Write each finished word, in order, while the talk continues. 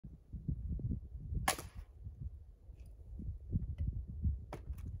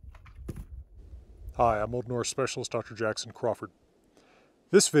Hi, I'm Old Norse Specialist Dr. Jackson Crawford.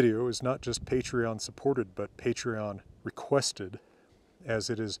 This video is not just Patreon supported, but Patreon requested, as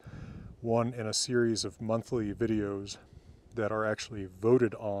it is one in a series of monthly videos that are actually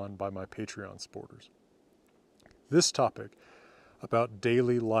voted on by my Patreon supporters. This topic about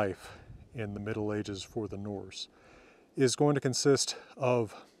daily life in the Middle Ages for the Norse is going to consist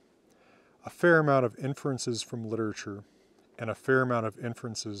of a fair amount of inferences from literature and a fair amount of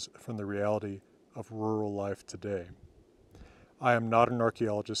inferences from the reality of rural life today. I am not an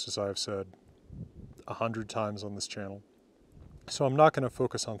archaeologist, as I have said 100 times on this channel, so I'm not going to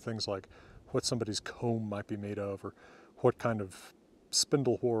focus on things like what somebody's comb might be made of or what kind of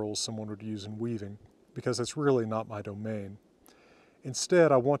spindle whorls someone would use in weaving, because it's really not my domain.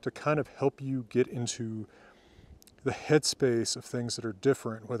 Instead, I want to kind of help you get into the headspace of things that are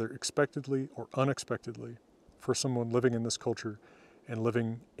different, whether expectedly or unexpectedly, for someone living in this culture and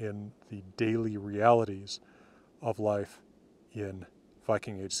living in the daily realities of life in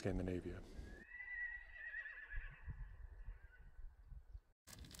Viking Age Scandinavia.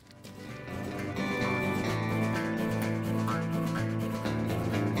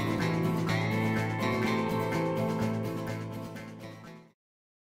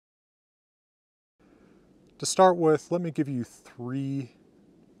 To start with, let me give you three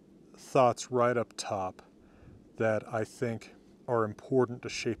thoughts right up top that I think are important to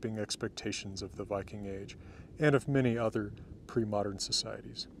shaping expectations of the Viking Age and of many other pre-modern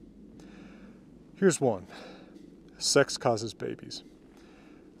societies. Here's one: sex causes babies.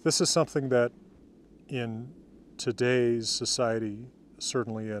 This is something that in today's society,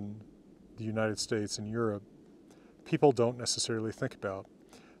 certainly in the United States and Europe, people don't necessarily think about.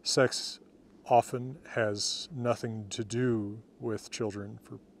 Sex often has nothing to do with children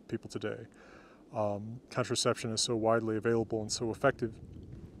for people today. Contraception is so widely available and so effective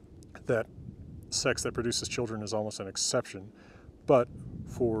that sex that produces children is almost an exception. But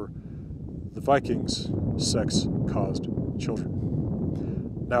for the Vikings, sex caused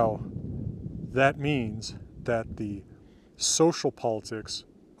children. Now, that means that the social politics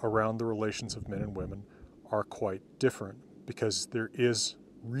around the relations of men and women are quite different, because there is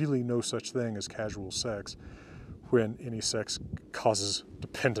really no such thing as casual sex when any sex causes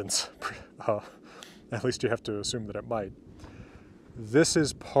dependence. At least you have to assume that it might. This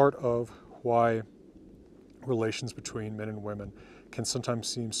is part of why relations between men and women can sometimes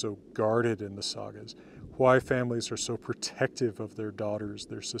seem so guarded in the sagas, why families are so protective of their daughters,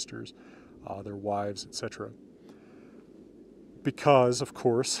 their sisters, their wives, etc. Because, of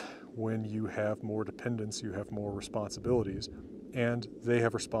course, when you have more dependence, you have more responsibilities, and they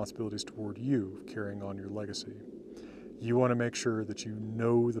have responsibilities toward you, carrying on your legacy. You want to make sure that you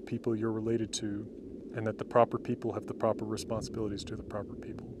know the people you're related to, and that the proper people have the proper responsibilities to the proper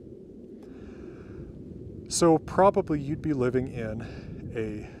people. So probably you'd be living in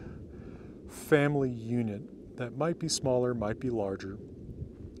a family unit that might be smaller, might be larger.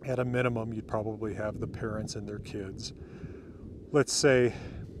 At a minimum, you'd probably have the parents and their kids. Let's say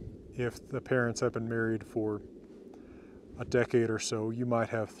if the parents have been married for a decade or so, you might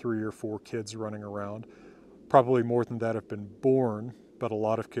have 3 or 4 kids running around. Probably more than that have been born, but a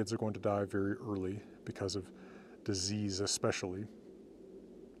lot of kids are going to die very early because of disease especially.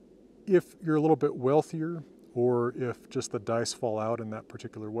 If you're a little bit wealthier, or if just the dice fall out in that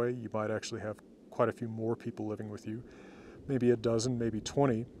particular way, you might actually have quite a few more people living with you. Maybe a dozen, maybe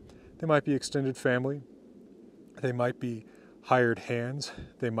 20. They might be extended family. They might be hired hands.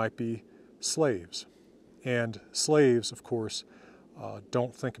 They might be slaves. And slaves, of course,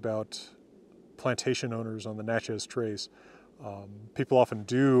 don't think about plantation owners on the Natchez Trace. People often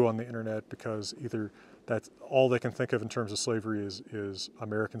do on the internet, because either that's all they can think of in terms of slavery is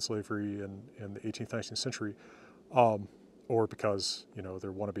American slavery in the 18th, 19th century, or because, you know,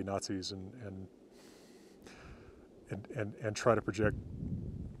 they're wannabe Nazis and try to project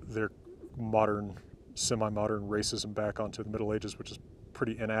their modern, semi-modern racism back onto the Middle Ages, which is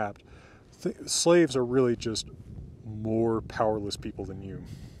pretty inapt. Slaves are really just more powerless people than you.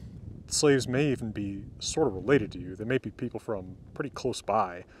 Slaves may even be sort of related to you. They may be people from pretty close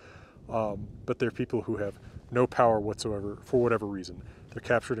by, but they're people who have no power whatsoever for whatever reason. They're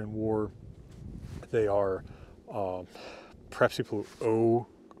captured in war. They are perhaps people who owe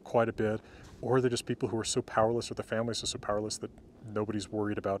quite a bit, or they're just people who are so powerless, or the families are so powerless that nobody's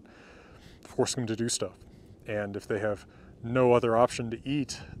worried about forcing them to do stuff. And if they have no other option to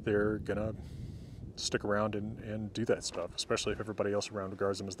eat, they're gonna stick around and do that stuff, especially if everybody else around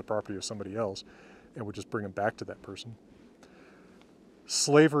regards them as the property of somebody else and would just bring them back to that person.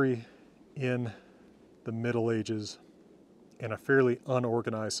 Slavery in the Middle Ages, in a fairly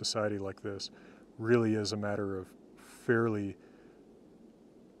unorganized society like this, really is a matter of fairly,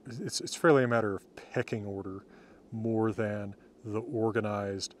 it's fairly a matter of pecking order more than the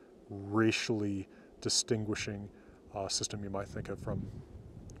organized, racially distinguishing system you might think of from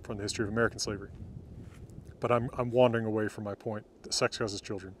the history of American slavery. But I'm wandering away from my point that sex causes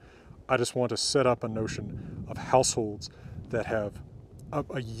children. I just want to set up a notion of households that have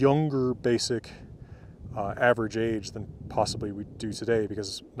a younger basic average age than possibly we do today,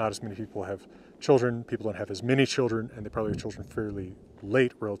 because not as many people have children, people don't have as many children, and they probably have children fairly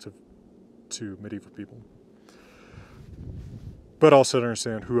late relative to medieval people. But also to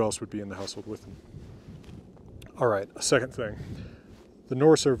understand who else would be in the household with them. All right, a second thing. The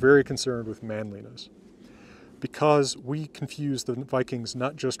Norse are very concerned with manliness, because we confuse the Vikings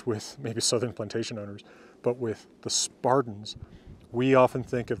not just with maybe southern plantation owners, but with the Spartans. We often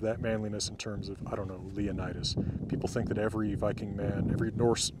think of that manliness in terms of, I don't know, Leonidas. People think that every Viking man, every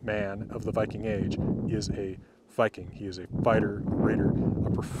Norse man of the Viking Age is a Viking. He is a fighter, a raider,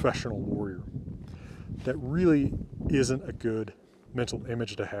 a professional warrior. That really isn't a good mental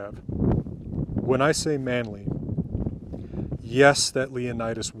image to have. When I say manly, yes, that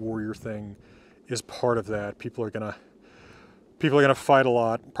Leonidas warrior thing is part of that. People are gonna fight a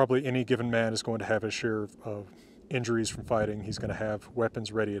lot. Probably any given man is going to have his share of injuries from fighting. He's going to have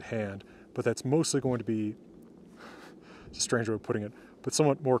weapons ready at hand, but that's mostly going to be, it's a strange way of putting it, but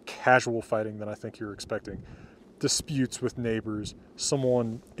somewhat more casual fighting than I think you're expecting. Disputes with neighbors,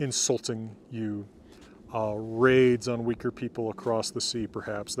 someone insulting you, raids on weaker people across the sea,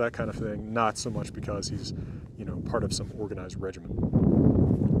 perhaps, that kind of thing. Not so much because he's, part of some organized regiment.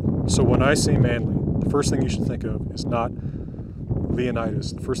 So when I say manly, the first thing you should think of is not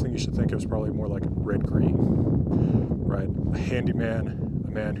Leonidas. The first thing you should think of is probably more like Red Green, right? A handyman,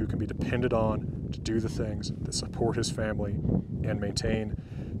 a man who can be depended on to do the things that support his family and maintain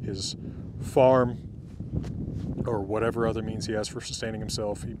his farm or whatever other means he has for sustaining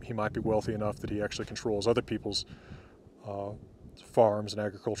himself. He might be wealthy enough that he actually controls other people's farms and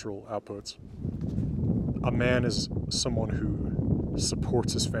agricultural outputs. A man is someone who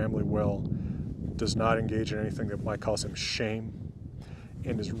supports his family well, does not engage in anything that might cause him shame,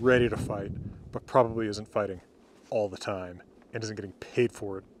 and is ready to fight, but probably isn't fighting all the time and isn't getting paid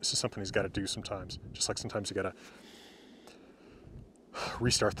for it. This is something he's got to do sometimes, just like sometimes you got to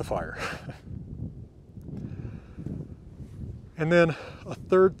restart the fire. And then a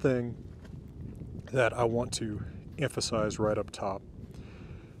third thing that I want to emphasize right up top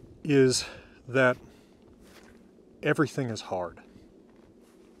is that everything is hard.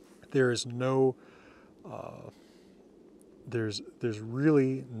 There is no, there's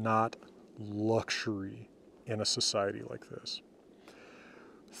really not luxury in a society like this.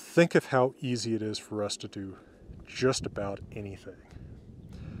 Think of how easy it is for us to do just about anything,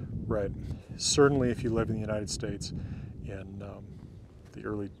 right? Certainly if you live in the United States in the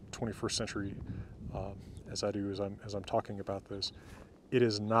early 21st century, as I do as I'm talking about this, it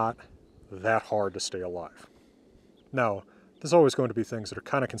is not that hard to stay alive. Now, there's always going to be things that are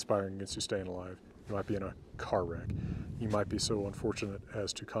kind of conspiring against you staying alive. You might be in a car wreck. You might be so unfortunate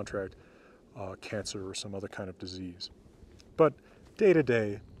as to contract cancer or some other kind of disease. But day to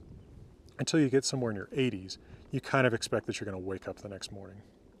day, until you get somewhere in your 80s, you kind of expect that you're going to wake up the next morning.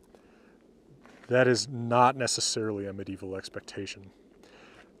 That is not necessarily a medieval expectation.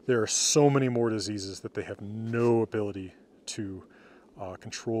 There are so many more diseases that they have no ability to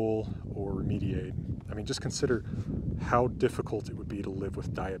control or remediate. I mean, just consider how difficult it would be to live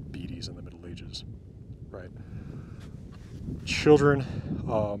with diabetes in the Middle Ages, right? Children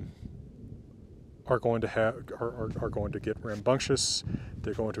are going to get rambunctious.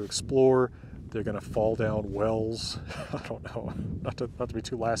 They're going to explore. They're going to fall down wells. I don't know, not to be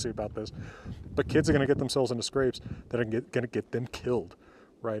too lassie about this, but kids are going to get themselves into scrapes that are going to get them killed,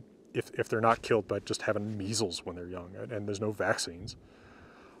 right? If they're not killed by just having measles when they're young, and there's no vaccines.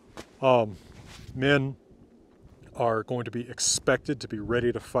 Men are going to be expected to be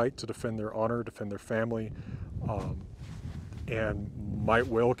ready to fight, to defend their honor, defend their family, and might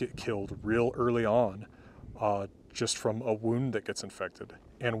well get killed real early on just from a wound that gets infected.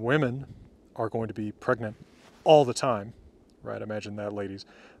 And women are going to be pregnant all the time, right? Imagine that, ladies.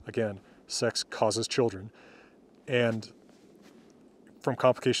 Again, sex causes children. And from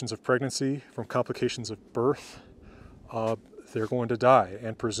complications of pregnancy, from complications of birth, they're going to die.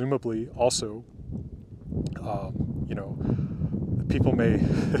 And presumably also, people may,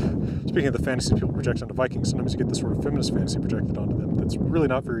 speaking of the fantasy people project onto Vikings, sometimes you get this sort of feminist fantasy projected onto them that's really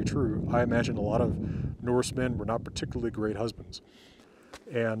not very true. I imagine a lot of Norse men were not particularly great husbands.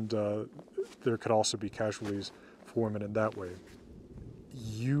 And there could also be casualties for women in that way.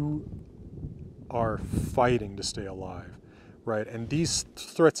 You are fighting to stay alive, right? And these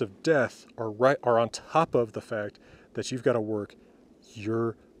threats of death are on top of the fact that you've got to work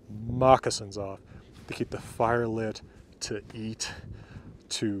your moccasins off to keep the fire lit, to eat,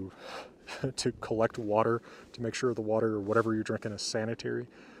 to to collect water, to make sure the water or whatever you're drinking is sanitary,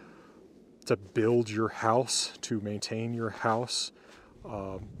 to build your house, to maintain your house,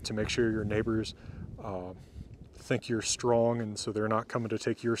 to make sure your neighbors think you're strong and so they're not coming to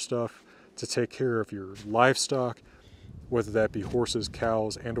take your stuff, to take care of your livestock, whether that be horses,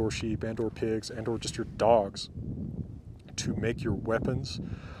 cows, and or sheep, and or pigs, and or just your dogs, to make your weapons,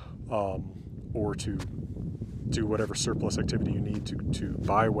 or to do whatever surplus activity you need to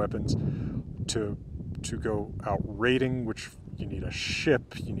buy weapons, to go out raiding, which you need a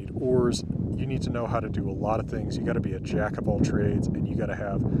ship, you need oars, you need to know how to do a lot of things. You got to be a jack of all trades, and you got to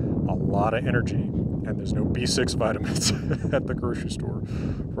have a lot of energy. And there's no B6 vitamins at the grocery store,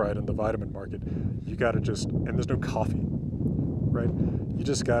 right? In the vitamin market, you got to and there's no coffee, right? You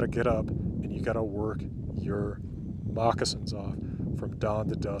just got to get up and you got to work your moccasins off from dawn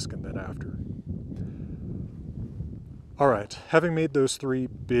to dusk and then after. All right, having made those three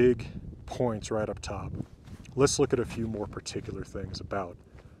big points right up top, let's look at a few more particular things about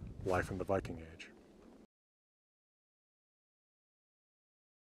life in the Viking Age.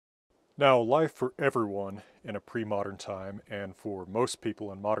 Now, life for everyone in a pre-modern time, and for most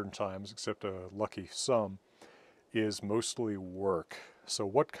people in modern times, except a lucky some, is mostly work. So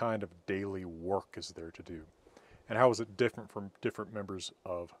what kind of daily work is there to do? And how is it different from different members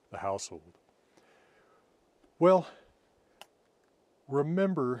of the household? Well,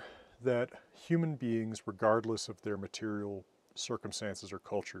 remember that human beings, regardless of their material circumstances or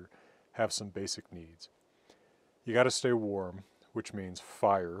culture, have some basic needs. You got to stay warm, which means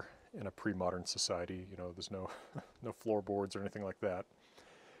fire in a pre-modern society. You know, there's no floorboards or anything like that.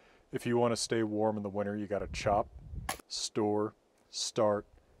 If you want to stay warm in the winter, you got to chop, store, start,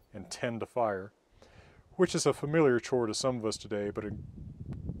 and tend to fire, which is a familiar chore to some of us today, but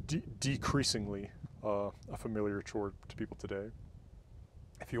decreasingly a familiar chore to people today.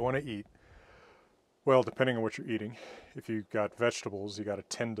 If you want to eat, well, depending on what you're eating, if you've got vegetables, you got to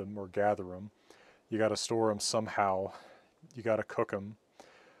tend them or gather them. You got to store them somehow. You got to cook them.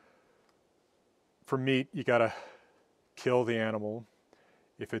 For meat, you got to kill the animal.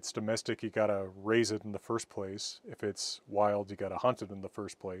 If it's domestic, you got to raise it in the first place. If it's wild, you got to hunt it in the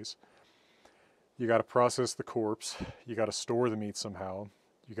first place. You got to process the corpse. You got to store the meat somehow.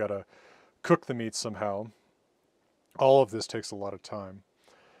 You got to cook the meat somehow. All of this takes a lot of time.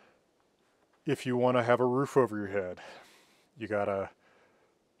 If you want to have a roof over your head, you got to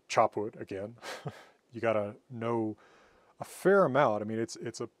chop wood again. You got to know a fair amount. I mean, it's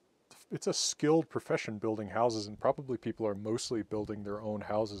a skilled profession building houses, and probably people are mostly building their own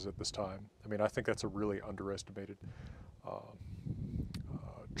houses at this time. I mean, I think that's a really underestimated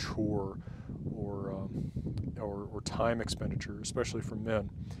chore or time expenditure, especially for men,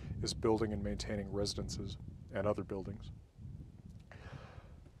 is building and maintaining residences and other buildings.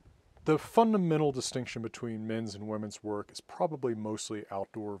 The fundamental distinction between men's and women's work is probably mostly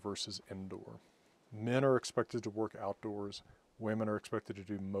outdoor versus indoor. Men are expected to work outdoors. Women are expected to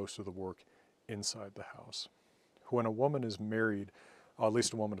do most of the work inside the house. When a woman is married, at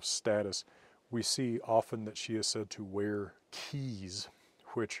least a woman of status, we see often that she is said to wear keys,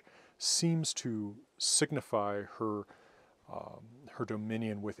 which seems to signify her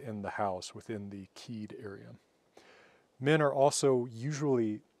dominion within the house, within the keyed area. Men are also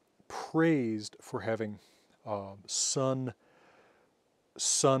usually praised for having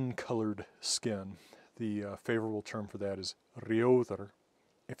sun-colored skin. The favorable term for that is rjóður.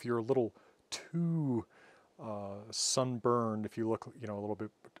 If you're a little too sunburned, if you look, a little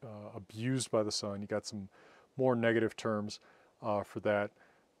bit abused by the sun, you got some more negative terms for that.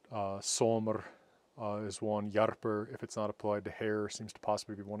 Somr is one. Jarpr, if it's not applied to hair, seems to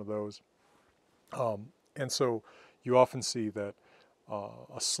possibly be one of those. And so you often see that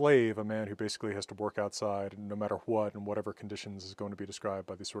a slave, a man who basically has to work outside no matter what and whatever conditions, is going to be described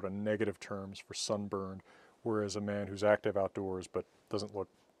by these sort of negative terms for sunburned, whereas a man who's active outdoors but doesn't look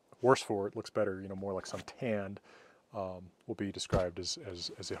worse for it, looks better, more like suntanned, will be described as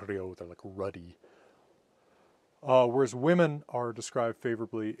a rjóður. They're like ruddy. Whereas women are described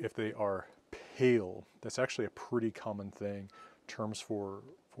favorably if they are pale. That's actually a pretty common thing. Terms for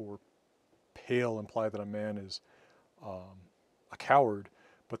pale imply that a man is a coward,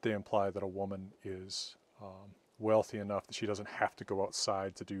 but they imply that a woman is wealthy enough that she doesn't have to go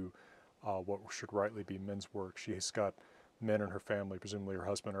outside to do what should rightly be men's work. She's got men in her family, presumably her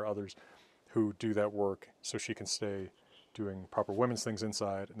husband or others, who do that work so she can stay doing proper women's things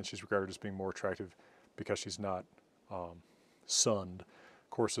inside, and then she's regarded as being more attractive because she's not sunned. Of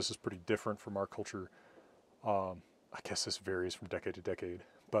course, this is pretty different from our culture. I guess this varies from decade to decade,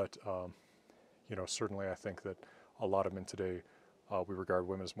 but you know, certainly I think that a lot of men today, we regard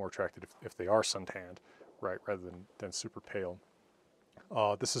women as more attractive if they are suntanned, right, rather than super pale.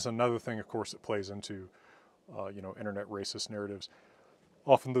 This is another thing, of course, that plays into you know, internet racist narratives.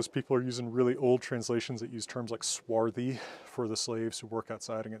 Often those people are using really old translations that use terms like swarthy for the slaves who work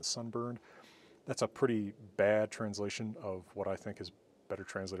outside and get sunburned. That's a pretty bad translation of what I think is better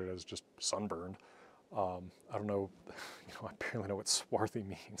translated as just sunburned. I don't know, you know, I barely know what swarthy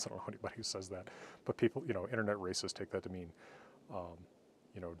means. I don't know anybody who says that. But people, you know, internet racists take that to mean,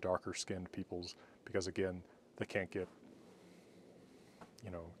 you know, darker skinned peoples, because again, they can't get,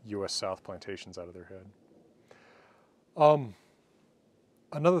 you know, U.S. South plantations out of their head.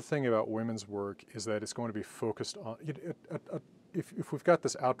 Another thing about women's work is that it's going to be focused on, if we've got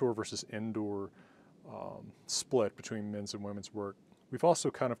this outdoor versus indoor split between men's and women's work, we've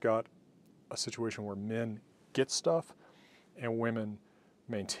also kind of got a situation where men get stuff and women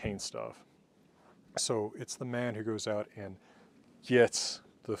maintain stuff. So it's the man who goes out and gets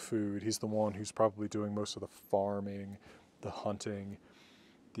the food. He's the one who's probably doing most of the farming, the hunting,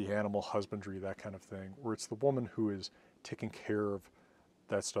 the animal husbandry, that kind of thing, where it's the woman who is taking care of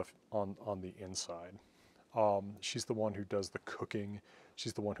that stuff on the inside. She's the one who does the cooking.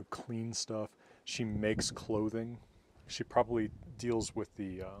 She's the one who cleans stuff. She makes clothing. She probably deals with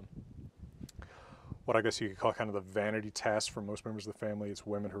the, what I guess you could call kind of the vanity tasks for most members of the family. It's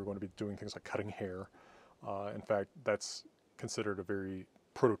women who are going to be doing things like cutting hair. In fact, that's considered a very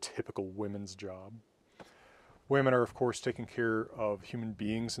prototypical women's job. Women are, of course, taking care of human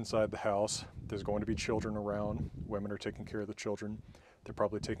beings inside the house. There's going to be children around. Women are taking care of the children. They're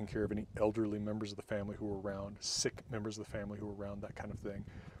probably taking care of any elderly members of the family who are around, sick members of the family who are around, that kind of thing.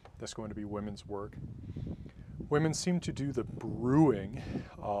 That's going to be women's work. Women seem to do the brewing.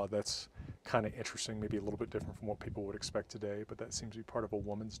 That's kind of interesting, maybe a little bit different from what people would expect today, but that seems to be part of a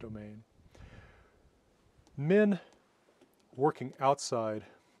woman's domain. Men working outside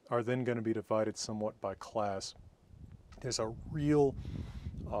are then going to be divided somewhat by class. There's a real,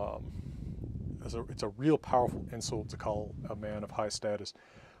 it's a real powerful insult to call a man of high status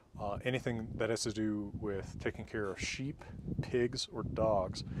anything that has to do with taking care of sheep, pigs, or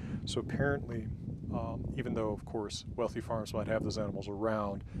dogs. So apparently, even though, of course, wealthy farms might have those animals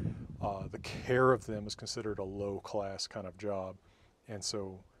around, the care of them is considered a low-class kind of job. And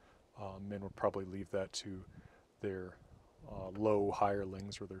so men would probably leave that to their low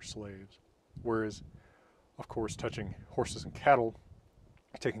hirelings or their slaves. Whereas, of course, touching horses and cattle,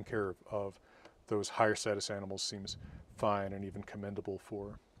 taking care of those higher status animals seems fine and even commendable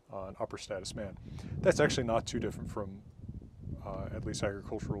for an upper status man. That's actually not too different from at least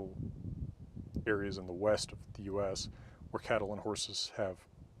agricultural areas in the west of the U.S., where cattle and horses have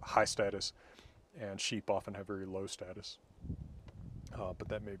high status and sheep often have very low status. But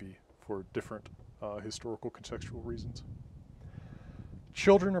that may be for different historical contextual reasons.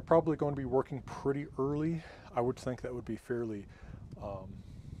 Children are probably going to be working pretty early. I would think that would be fairly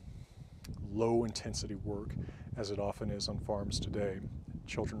low intensity work, as it often is on farms today.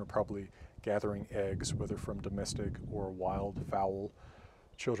 Children are probably gathering eggs, whether from domestic or wild fowl.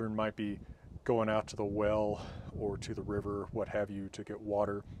 Children might be going out to the well or to the river, what have you, to get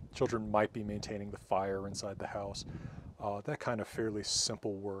water. Children might be maintaining the fire inside the house. That kind of fairly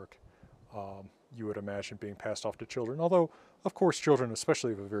simple work you would imagine being passed off to children, although of course children,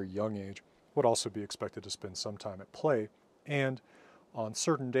 especially of a very young age, would also be expected to spend some time at play, and on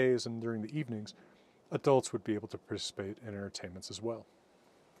certain days and during the evenings, adults would be able to participate in entertainments as well.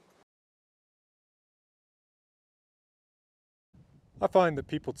 I find that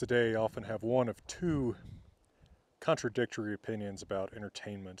people today often have one of two contradictory opinions about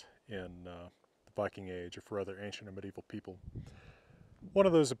entertainment in the Viking Age, or for other ancient or medieval people. One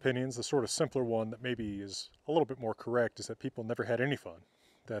of those opinions, the sort of simpler one that maybe is a little bit more correct, is that people never had any fun,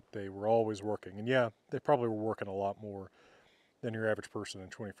 that they were always working. And yeah, they probably were working a lot more than your average person in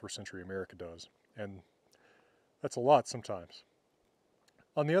 21st century America does. And that's a lot sometimes.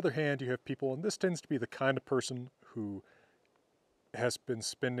 On the other hand, you have people, and this tends to be the kind of person who has been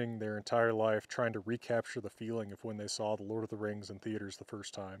spending their entire life trying to recapture the feeling of when they saw The Lord of the Rings in theaters the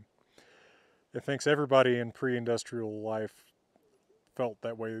first time. It thinks everybody in pre-industrial life felt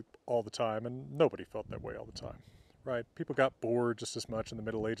that way all the time, and nobody felt that way all the time, right? People got bored just as much in the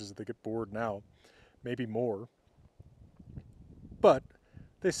Middle Ages as they get bored now, maybe more, but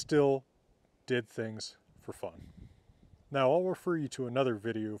they still did things for fun. Now, I'll refer you to another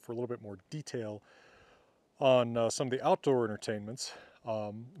video for a little bit more detail On some of the outdoor entertainments,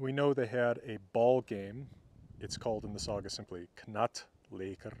 we know they had a ball game. It's called in the saga simply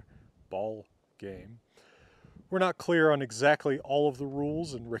Knatleikr, ball game. We're not clear on exactly all of the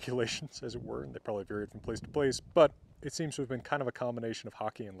rules and regulations, as it were, and they probably varied from place to place, but it seems to have been kind of a combination of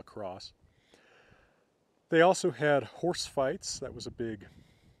hockey and lacrosse. They also had horse fights. That was a big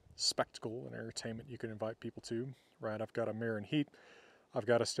spectacle and entertainment you could invite people to. Right, I've got a mare in heat. I've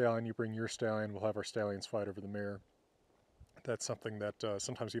got a stallion. You bring your stallion. We'll have our stallions fight over the mare. That's something that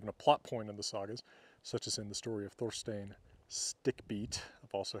sometimes even a plot point in the sagas, such as in the story of Thorstein Stickbeat.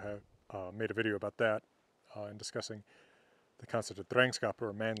 I've also made a video about that in discussing the concept of drengskapr,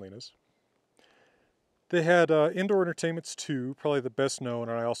 or manliness. They had indoor entertainments too. Probably the best known,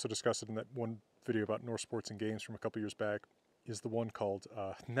 and I also discussed it in that one video about Norse sports and games from a couple years back, is the one called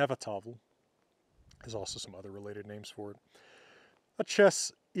Nevatavl. There's also some other related names for it. A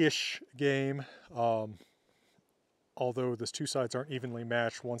chess-ish game, although the two sides aren't evenly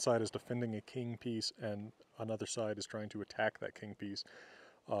matched. One side is defending a king piece, and another side is trying to attack that king piece,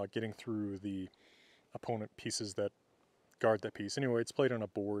 getting through the opponent pieces that guard that piece. Anyway, it's played on a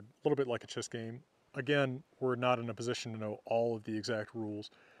board, a little bit like a chess game. Again, we're not in a position to know all of the exact rules,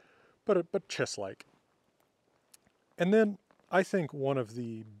 but chess-like. And then I think one of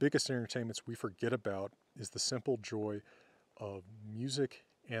the biggest entertainments we forget about is the simple joy of music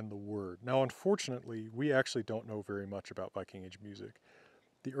and the word. Now, unfortunately, we actually don't know very much about Viking Age music.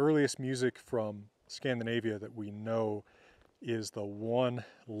 The earliest music from Scandinavia that we know is the one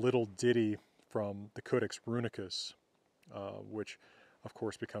little ditty from the Codex Runicus, which, of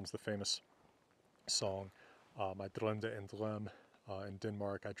course, becomes the famous song, I drømte en drøm, in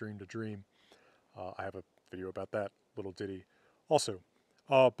Denmark, I dreamed a dream. I have a video about that little ditty also.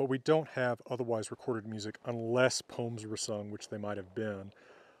 But we don't have otherwise recorded music unless poems were sung, which they might have been.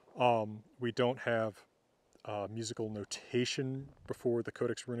 We don't have musical notation before the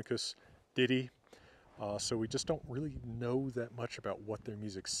Codex Runicus ditty, so we just don't really know that much about what their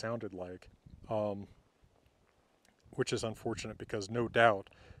music sounded like, which is unfortunate because no doubt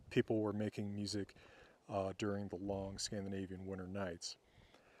people were making music during the long Scandinavian winter nights.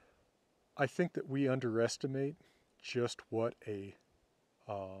 I think that we underestimate just what a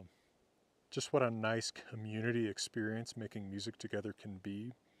nice community experience making music together can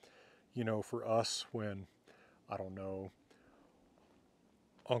be. You know, for us, when, I don't know,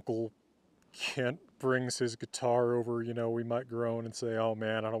 Uncle Kent brings his guitar over, you know, we might groan and say, oh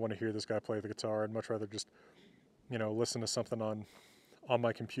man, I don't want to hear this guy play the guitar. I'd much rather just, you know, listen to something on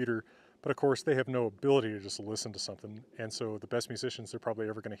my computer. But of course, they have no ability to just listen to something. And so the best musicians they're probably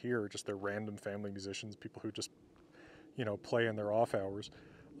ever going to hear are just their random family musicians, people who just, you know, play in their off hours.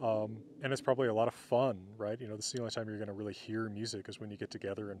 And it's probably a lot of fun, right? You know, this is the only time you're going to really hear music is when you get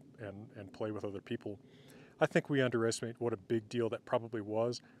together and play with other people. I think we underestimate what a big deal that probably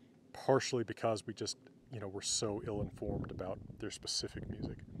was, partially because we just, you know, we're so ill-informed about their specific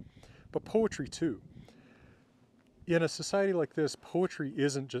music. But poetry, too. In a society like this, poetry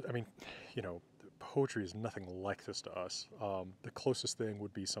isn't just, I mean, you know, poetry is nothing like this to us. The closest thing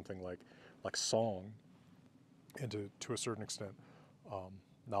would be something like song, and to a certain extent,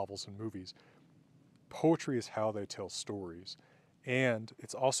 novels and movies. Poetry is how they tell stories, and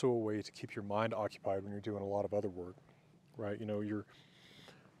it's also a way to keep your mind occupied when you're doing a lot of other work, right? You know, you're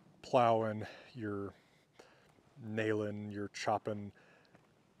plowing, you're nailing, you're chopping,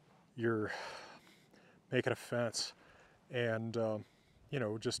 you're making a fence, and you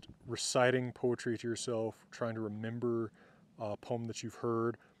know, just reciting poetry to yourself, trying to remember a poem that you've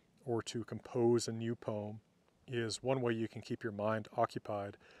heard, or to compose a new poem, is one way you can keep your mind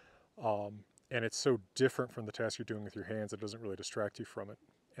occupied. And it's so different from the task you're doing with your hands, it doesn't really distract you from it.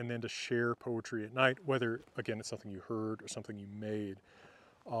 And then to share poetry at night, whether, again, it's something you heard or something you made,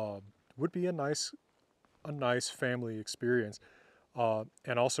 would be a nice family experience.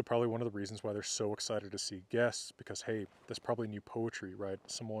 And also probably one of the reasons why they're so excited to see guests, because, hey, there's probably new poetry, right?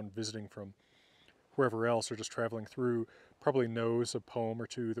 Someone visiting from wherever else or just traveling through probably knows a poem or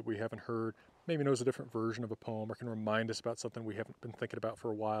two that we haven't heard, maybe knows a different version of a poem, or can remind us about something we haven't been thinking about for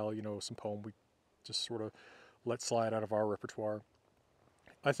a while, you know, some poem we just sort of let slide out of our repertoire.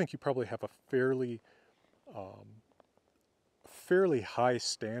 I think you probably have a fairly high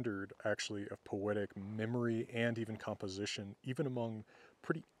standard, actually, of poetic memory and even composition, even among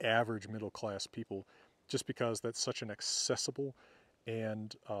pretty average middle-class people, just because that's such an accessible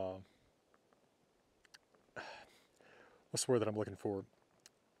and what's the word that I'm looking for?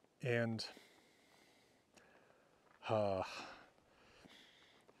 And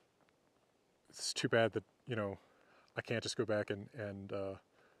it's too bad that, you know, I can't just go back and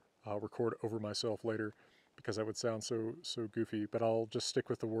record over myself later. because that would sound so goofy, but I'll just stick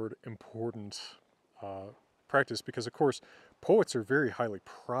with the word important practice, because of course poets are very highly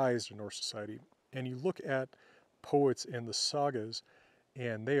prized in Norse society, and you look at poets in the sagas,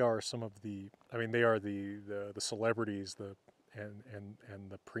 and they are some of the, I mean, they are the celebrities, and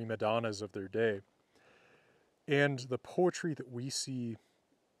the prima donnas of their day, and the poetry that we see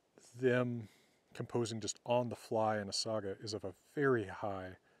them composing just on the fly in a saga is of a very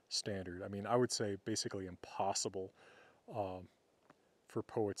high standard. I mean, I would say basically impossible for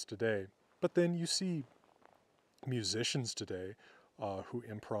poets today. But then you see musicians today who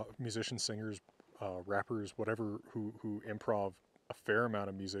improv, musicians, singers, rappers, whatever, who improv a fair amount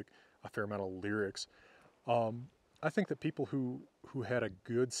of music, a fair amount of lyrics. I think that people who had a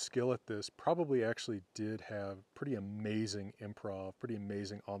good skill at this probably actually did have pretty amazing improv, pretty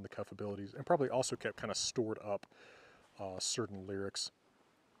amazing on-the-cuff abilities, and probably also kept kind of stored up certain lyrics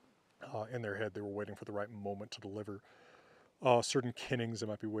in their head. They were waiting for the right moment to deliver. Certain kennings they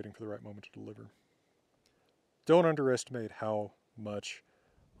might be waiting for the right moment to deliver. Don't underestimate how much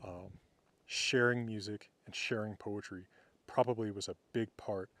sharing music and sharing poetry probably was a big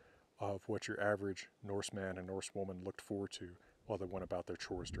part of what your average Norseman and Norsewoman looked forward to while they went about their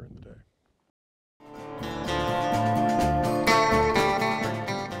chores during the day.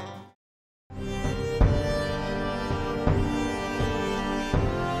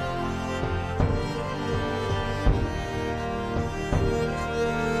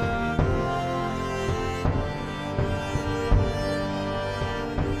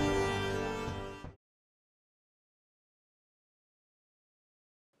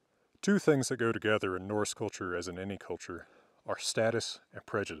 Two things that go together in Norse culture, as in any culture, are status and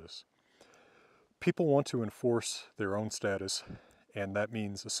prejudice. People want to enforce their own status, and that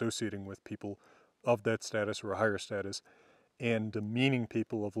means associating with people of that status or a higher status and demeaning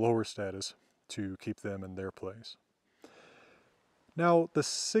people of lower status to keep them in their place. Now, the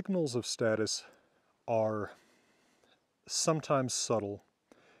signals of status are sometimes subtle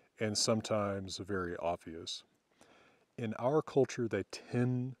and sometimes very obvious. In our culture, they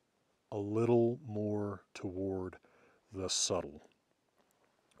tend a little more toward the subtle.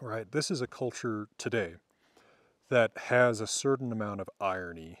 Right? This is a culture today that has a certain amount of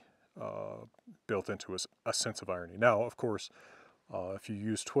irony built into a sense of irony. Now, of course, if you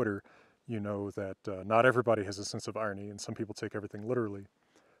use Twitter, you know that not everybody has a sense of irony, and some people take everything literally.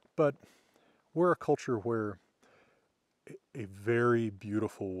 But we're a culture where a very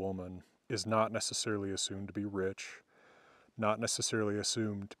beautiful woman is not necessarily assumed to be rich, not necessarily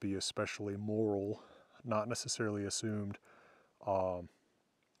assumed to be especially moral, not necessarily assumed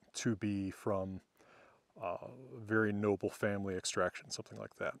to be from very noble family extraction, something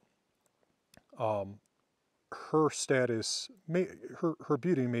like that. Her status, her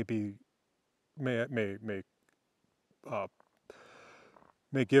beauty uh,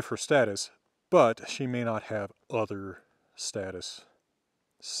 may give her status, but she may not have other status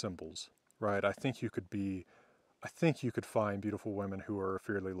symbols, right? I think you could find beautiful women who are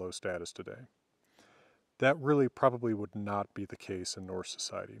fairly low status today. That really probably would not be the case in Norse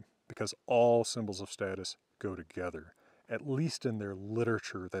society, because all symbols of status go together. At least in their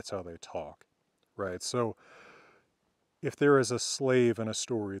literature, that's how they talk, right? So if there is a slave in a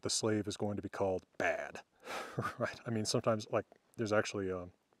story, the slave is going to be called bad, right? I mean, sometimes, like, there's actually,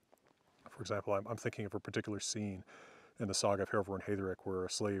 for example, I'm thinking of a particular scene in the saga of Hervor and Haderek where a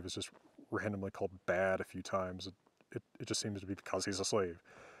slave is just randomly called bad a few times. It just seems to be because he's a slave.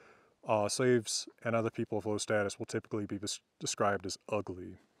 Slaves and other people of low status will typically be described as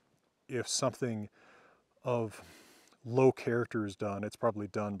ugly. If something of low character is done, it's probably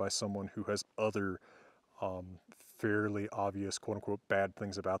done by someone who has other fairly obvious quote-unquote bad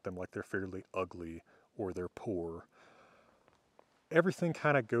things about them, like they're fairly ugly or they're poor. Everything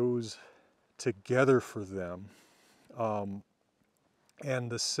kind of goes together for them,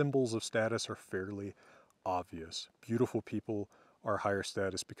 and the symbols of status are fairly obvious. Beautiful people are higher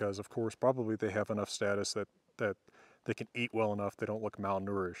status because, of course, probably they have enough status that they can eat well enough, they don't look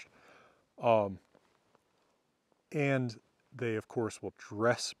malnourished. And they, of course, will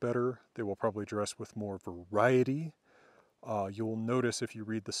dress better. They will probably dress with more variety. You'll notice if you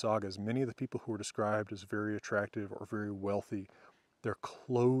read the sagas, many of the people who are described as very attractive or very wealthy, their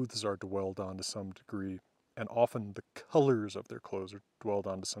clothes are dwelled on to some degree, and often the colors of their clothes are dwelled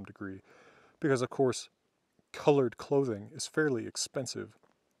on to some degree, because, of course, colored clothing is fairly expensive.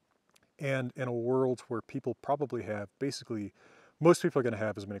 And in a world where people probably have, basically, most people are going to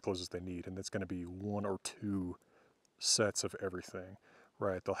have as many clothes as they need, and it's going to be one or two sets of everything,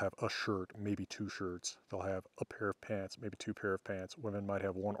 right? They'll have a shirt, maybe two shirts. They'll have a pair of pants, maybe two pair of pants. Women might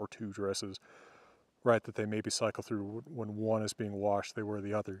have one or two dresses. right, that they maybe cycle through. When one is being washed, they wear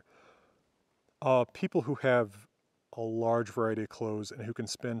the other. People who have a large variety of clothes and who can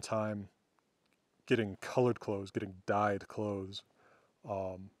spend time getting colored clothes, getting dyed clothes,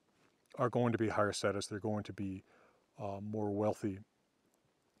 um, are going to be higher status. They're going to be more wealthy.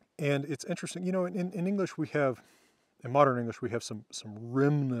 And it's interesting, in English in modern English, we have some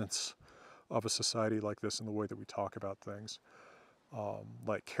remnants of a society like this in the way that we talk about things.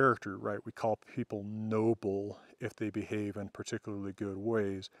 Like character, right? We call people noble if they behave in particularly good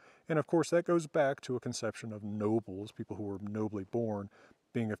ways. And of course, that goes back to a conception of nobles, people who were nobly born,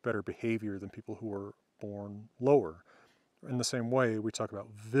 being of better behavior than people who were born lower. In the same way, we talk about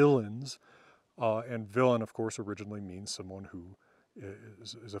villains, and villain, of course, originally means someone who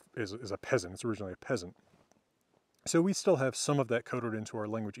is a peasant. It's originally a peasant. So we still have some of that coded into our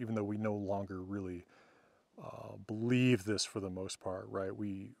language, even though we no longer really believe this for the most part, right?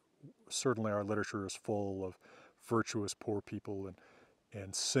 Certainly our literature is full of virtuous poor people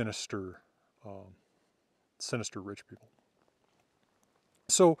and sinister rich people.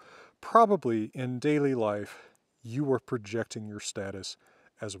 So probably in daily life, you are projecting your status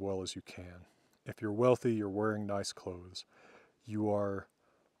as well as you can. If you're wealthy, you're wearing nice clothes. You are,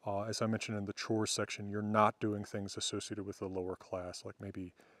 as I mentioned in the chores section, you're not doing things associated with the lower class, like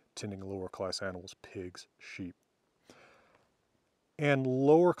maybe tending lower class animals, pigs, sheep. And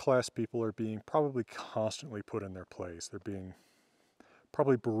lower class people are being probably constantly put in their place. They're being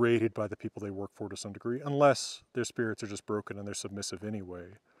probably berated by the people they work for to some degree, unless their spirits are just broken and they're submissive anyway.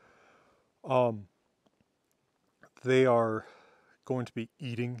 They are going to be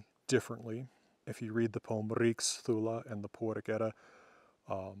eating differently. If you read the poem Riksthula and the Poetic Edda,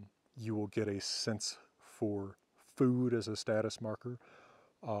 you will get a sense for food as a status marker.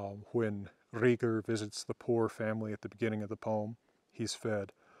 When Rhaegar visits the poor family at the beginning of the poem, he's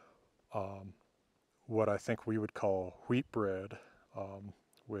fed what I think we would call wheat bread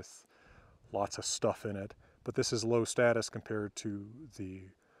with lots of stuff in it. But this is low status compared to the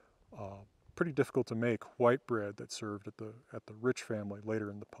pretty difficult to make white bread that's served at the rich family later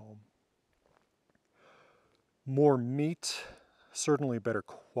in the poem. More meat, certainly better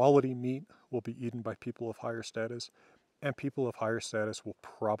quality meat, will be eaten by people of higher status, and people of higher status will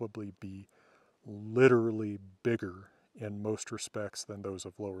probably be literally bigger in most respects than those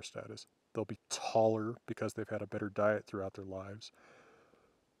of lower status. They'll be taller because they've had a better diet throughout their lives.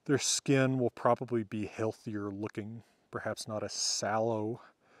 Their skin will probably be healthier looking, perhaps not as sallow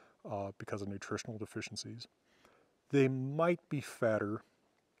because of nutritional deficiencies. They might be fatter,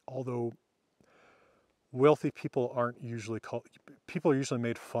 although wealthy people aren't usually people are usually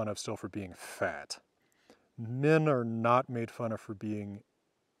made fun of still for being fat. Men are not made fun of for being,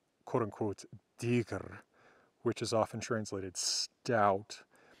 quote unquote, digr, which is often translated stout.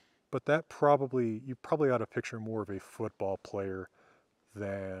 But that you probably ought to picture more of a football player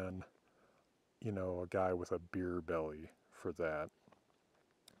than, a guy with a beer belly for that.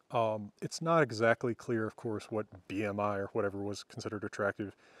 It's not exactly clear, of course, what BMI or whatever was considered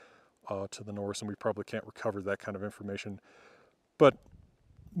attractive to the Norse, and we probably can't recover that kind of information. But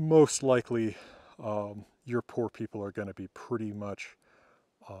most likely, your poor people are going to be pretty much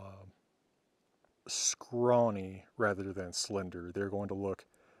scrawny rather than slender. They're going to look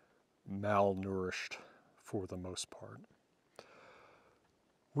malnourished for the most part.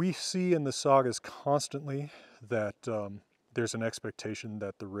 We see in the sagas constantly that there's an expectation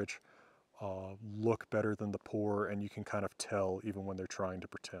that the rich look better than the poor, and you can kind of tell even when they're trying to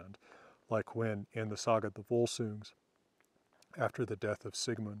pretend. Like when in the saga The Volsungs, after the death of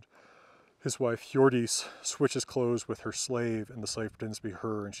Sigmund, his wife Hjordis switches clothes with her slave, and the slave pretends to be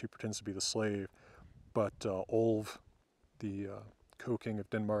her, and she pretends to be the slave. But Olv, the co-king of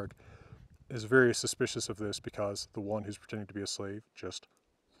Denmark, is very suspicious of this because the one who's pretending to be a slave just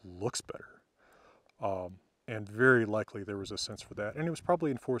looks better. And very likely there was a sense for that. And it was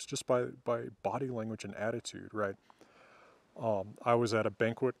probably enforced just by body language and attitude, right? I was at a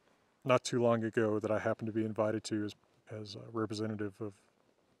banquet not too long ago that I happened to be invited to as a representative of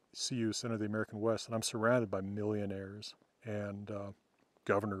CU, Center of the American West, and I'm surrounded by millionaires and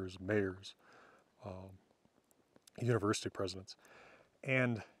governors, mayors, university presidents.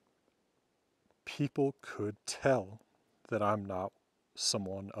 And people could tell that I'm not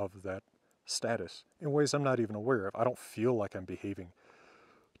someone of that status in ways I'm not even aware of. I don't feel like I'm behaving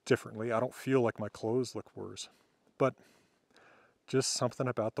differently. I don't feel like my clothes look worse. But just something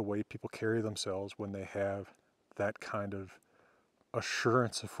about the way people carry themselves when they have that kind of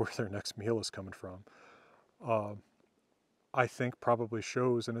assurance of where their next meal is coming from, I think probably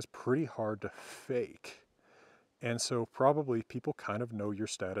shows and is pretty hard to fake. And so probably people kind of know your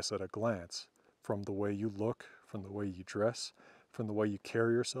status at a glance. from the way you look, from the way you dress, from the way you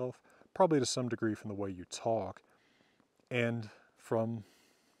carry yourself, probably to some degree from the way you talk, and from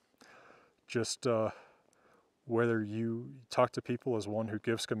just whether you talk to people as one who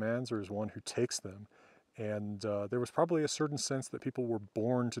gives commands or as one who takes them. And there was probably a certain sense that people were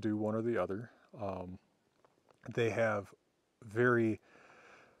born to do one or the other. They have very,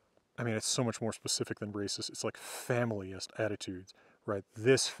 I mean, it's so much more specific than racist. It's like familyist attitudes, right?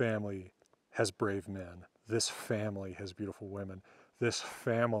 This family has brave men. This family has beautiful women. This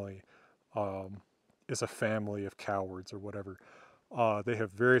family is a family of cowards or whatever. They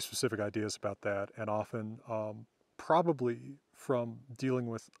have very specific ideas about that, and often, probably from dealing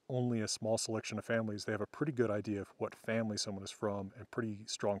with only a small selection of families, they have a pretty good idea of what family someone is from and pretty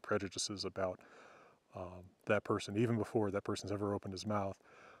strong prejudices about that person, even before that person's ever opened his mouth,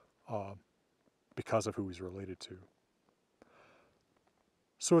 because of who he's related to.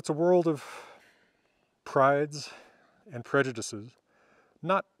 So it's a world of prides and prejudices,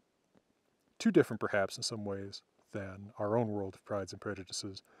 not too different perhaps in some ways than our own world of prides and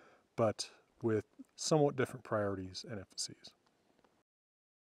prejudices, but with somewhat different priorities and emphases.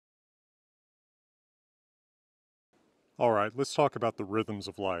 All right, let's talk about the rhythms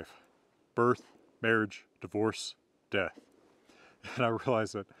of life: birth, marriage, divorce, death. And I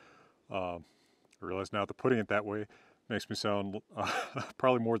realize that, I realize now that putting it that way makes me sound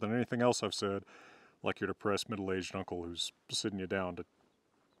probably more than anything else I've said like your depressed middle-aged uncle who's sitting you down to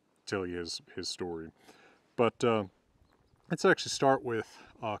tell you his story. But let's actually start with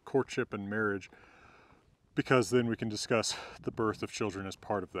courtship and marriage, because then we can discuss the birth of children as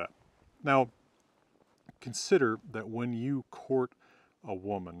part of that. Now, consider that when you court a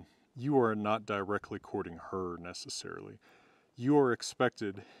woman, you are not directly courting her necessarily. You are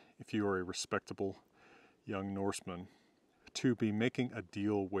expected, if you are a respectable young Norseman, to be making a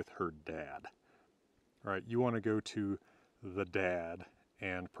deal with her dad. Right? You want to go to the dad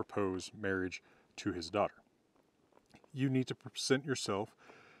and propose marriage to his daughter. You need to present yourself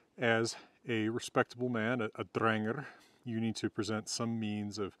as a respectable man, a drengr. You need to present some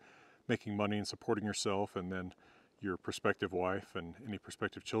means of making money and supporting yourself, and then your prospective wife and any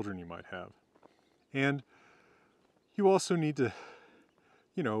prospective children you might have. And you also need to,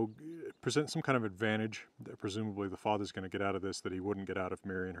 present some kind of advantage that presumably the father's going to get out of this that he wouldn't get out of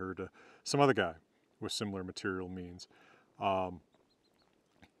marrying her to some other guy with similar material means.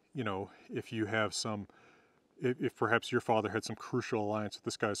 If you have if perhaps your father had some crucial alliance with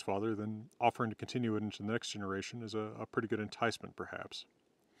this guy's father, then offering to continue it into the next generation is a pretty good enticement, perhaps.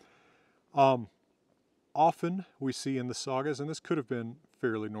 Often we see in the sagas, and this could have been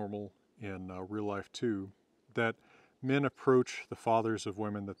fairly normal in real life too, that men approach the fathers of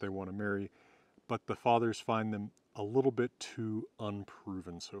women that they want to marry, but the fathers find them a little bit too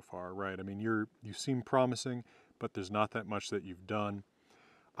unproven so far, right? I mean, you seem promising, but there's not that much that you've done.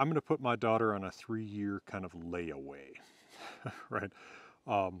 I'm going to put my daughter on a 3-year kind of layaway, right?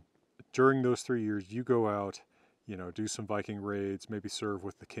 During those 3 years, you go out, do some Viking raids, maybe serve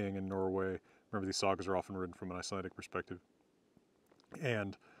with the king in Norway. Remember, these sagas are often written from an Icelandic perspective.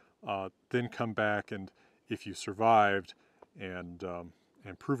 And then come back, and if you survived and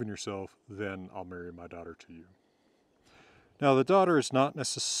proven yourself, then I'll marry my daughter to you. Now, the daughter is not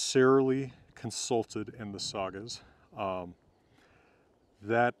necessarily consulted in the sagas.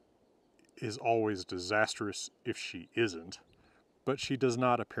 That is always disastrous if she isn't, but she does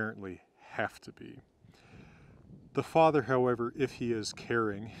not apparently have to be. The father, however, if he is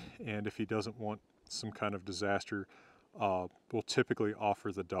caring and if he doesn't want some kind of disaster, will typically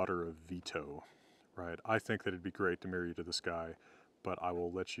offer the daughter a veto, right? I think that it'd be great to marry you to this guy, but I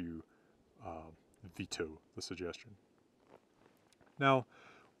will let you veto the suggestion. Now,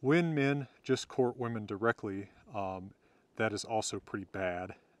 when men just court women directly, that is also pretty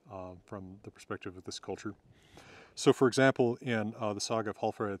bad from the perspective of this culture. So, for example, in the saga of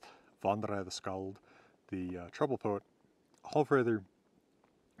Hallfreð Vandræ the Skald, the trouble poet, Hallfreður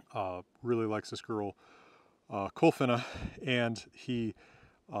really likes this girl, Kolfinna, and he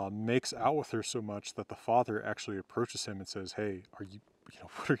makes out with her so much that the father actually approaches him and says, "Hey,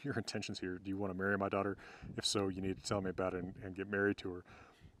 what are your intentions here? Do you want to marry my daughter? If so, you need to tell me about it and get married to her."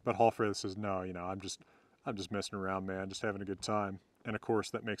 But Hallfreður says, "No, I'm just messing around, man, just having a good time." And of course,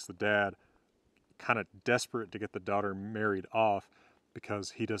 that makes the dad kind of desperate to get the daughter married off,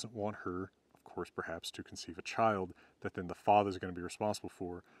 because he doesn't want her, of course, perhaps to conceive a child that then the father is going to be responsible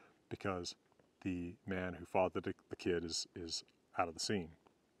for, because the man who fathered the kid is out of the scene.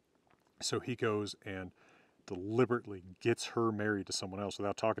 So he goes and deliberately gets her married to someone else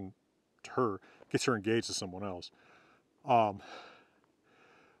without talking to her, gets her engaged to someone else.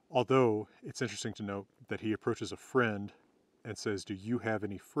 Although it's interesting to note that he approaches a friend and says, "Do you have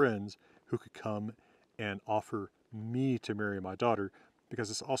any friends who could come and offer me to marry my daughter?"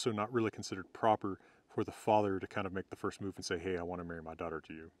 Because it's also not really considered proper for the father to kind of make the first move and say, "Hey, I want to marry my daughter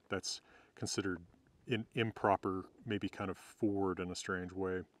to you." That's considered improper, maybe kind of forward in a strange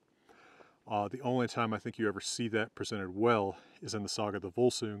way. The only time I think you ever see that presented well is in the saga of the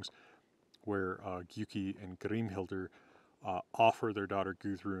Volsungs, where Gjuki and Grimhildur offer their daughter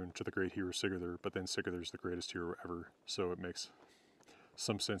Gudrun to the great hero Sigurdur, but then Sigurdur's the greatest hero ever, so it makes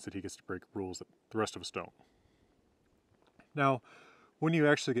some sense that he gets to break rules that the rest of us don't. Now, when you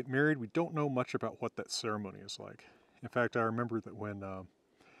actually get married, we don't know much about what that ceremony is like. In fact, I remember that when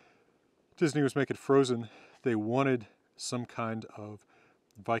Disney was making Frozen, they wanted some kind of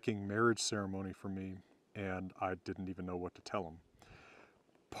Viking marriage ceremony for me, and I didn't even know what to tell them.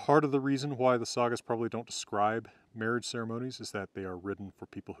 Part of the reason why the sagas probably don't describe marriage ceremonies is that they are written for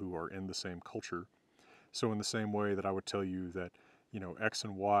people who are in the same culture. So in the same way that I would tell you that, X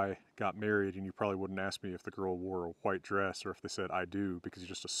and Y got married and you probably wouldn't ask me if the girl wore a white dress or if they said I do, because you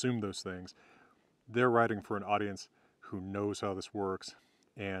just assume those things, they're writing for an audience who knows how this works.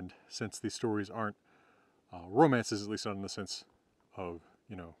 And since these stories aren't romances, at least not in the sense of,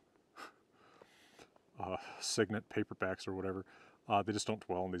 signet paperbacks or whatever, they just don't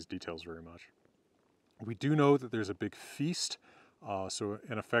dwell on these details very much. We do know that there's a big feast. So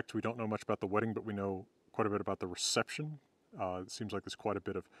in effect, we don't know much about the wedding, but we know quite a bit about the reception. It seems like there's quite a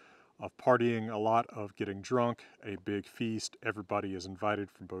bit of partying, a lot of getting drunk, a big feast. Everybody is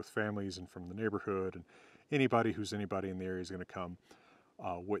invited from both families and from the neighborhood, and anybody who's anybody in the area is going to come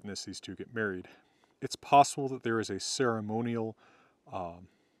witness these two get married. It's possible that there is a ceremonial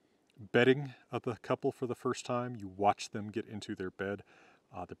bedding of the couple for the first time. You watch them get into their bed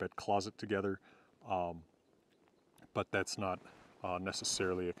closet together, but that's not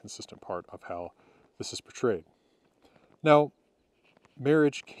necessarily a consistent part of how this is portrayed. Now,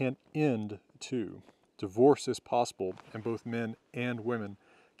 marriage can end too. Divorce is possible, and both men and women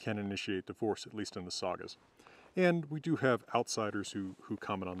can initiate divorce, at least in the sagas. And we do have outsiders who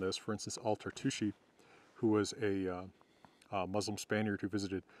comment on this. For instance, Al-Tartushi, who was a Muslim Spaniard who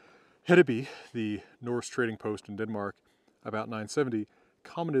visited Hedeby, the Norse trading post in Denmark, about 970,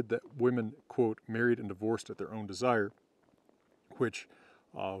 commented that women, quote, married and divorced at their own desire, which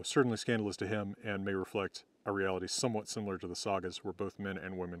was certainly scandalous to him and may reflect a reality somewhat similar to the sagas, where both men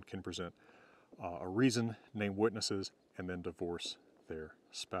and women can present a reason, name witnesses, and then divorce their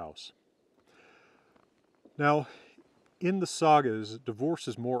spouse. Now, in the sagas, divorce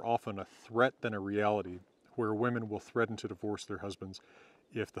is more often a threat than a reality, where women will threaten to divorce their husbands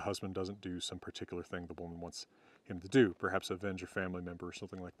if the husband doesn't do some particular thing the woman wants him to do, perhaps avenge a family member or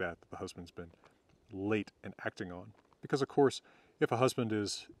something like that the husband's been late in acting on. Because, of course, if a husband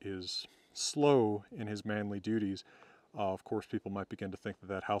is slow in his manly duties, of course people might begin to think that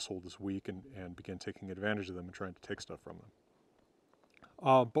that household is weak and begin taking advantage of them and trying to take stuff from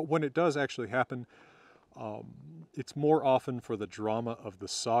them. But when it does actually happen, it's more often for the drama of the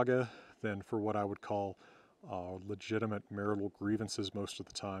saga than for what I would call legitimate marital grievances most of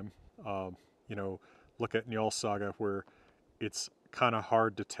the time. Look at Njál's saga, where it's kind of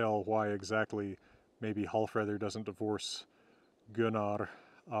hard to tell why exactly maybe Hallfreðr doesn't divorce Gunnar.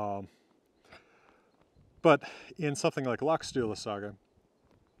 But in something like Laxdœla saga,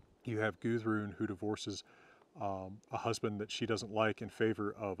 you have Gudrun who divorces a husband that she doesn't like in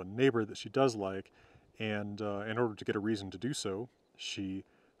favor of a neighbor that she does like, and in order to get a reason to do so, she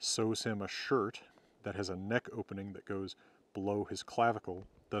sews him a shirt that has a neck opening that goes below his clavicle,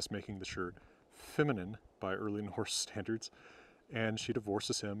 thus making the shirt feminine by early Norse standards, and she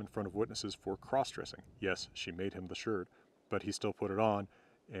divorces him in front of witnesses for cross-dressing. Yes, she made him the shirt, but he still put it on,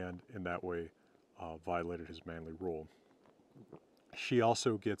 and in that way violated his manly role. She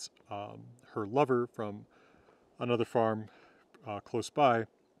also gets her lover from another farm close by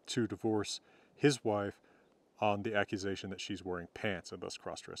to divorce his wife on the accusation that she's wearing pants and thus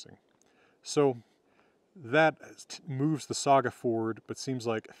cross-dressing. So that moves the saga forward, but seems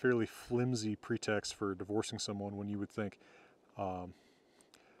like a fairly flimsy pretext for divorcing someone, when you would think,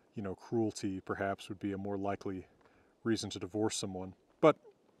 cruelty perhaps would be a more likely reason to divorce someone. But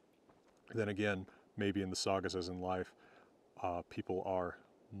then again, maybe in the sagas as in life, people are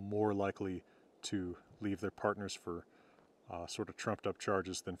more likely to leave their partners for sort of trumped up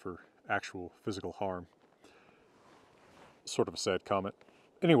charges than for actual physical harm. Sort of a sad comment.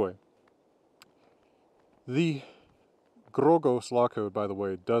 Anyway, the Grógós law code, by the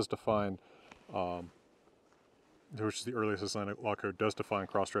way, does define, which is the earliest Icelandic law code, does define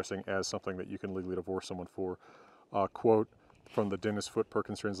cross-dressing as something that you can legally divorce someone for. Quote, from the Dennis Foot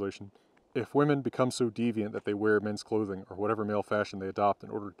Perkins translation. If women become so deviant that they wear men's clothing or whatever male fashion they adopt in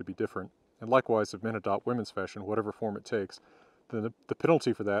order to be different, and likewise if men adopt women's fashion, whatever form it takes, then the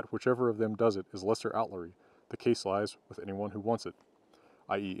penalty for that, whichever of them does it, is lesser outlawry. The case lies with anyone who wants it,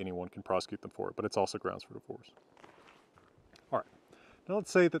 i.e. anyone can prosecute them for it, but it's also grounds for divorce. All right, now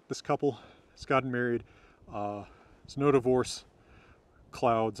let's say that this couple has gotten married, there's no divorce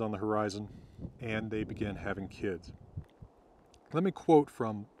clouds on the horizon, and they begin having kids. Let me quote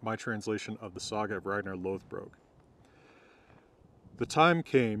from my translation of the saga of Ragnar Lothbrok. The time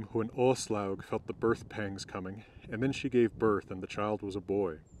came when Åslaug felt the birth pangs coming, and then she gave birth, and the child was a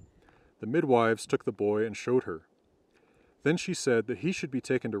boy. The midwives took the boy and showed her. Then she said that he should be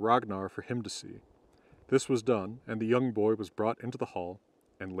taken to Ragnar for him to see. This was done, and the young boy was brought into the hall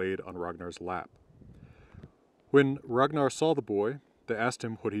and laid on Ragnar's lap. When Ragnar saw the boy, they asked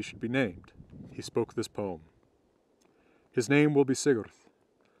him what he should be named. He spoke this poem. His name will be Sigurd.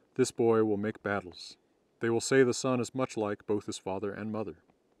 This boy will make battles. They will say the son is much like both his father and mother.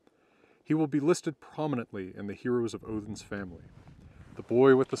 He will be listed prominently in the heroes of Odin's family. The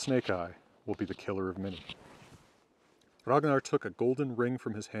boy with the snake eye will be the killer of many. Ragnar took a golden ring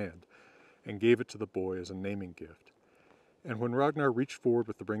from his hand and gave it to the boy as a naming gift. And when Ragnar reached forward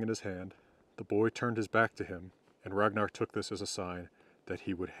with the ring in his hand, the boy turned his back to him, and Ragnar took this as a sign that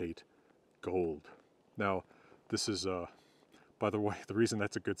he would hate gold. Now, this is, by the way, the reason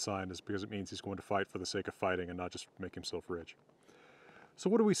that's a good sign is because it means he's going to fight for the sake of fighting and not just make himself rich. So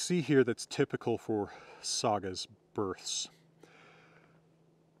what do we see here that's typical for sagas' births?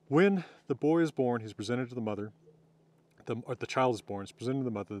 When the boy is born, he's presented to the mother. The child is born, it's presented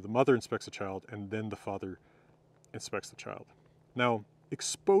to the mother inspects the child, and then the father inspects the child. Now,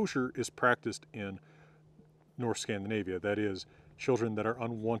 exposure is practiced in North Scandinavia, that is, children that are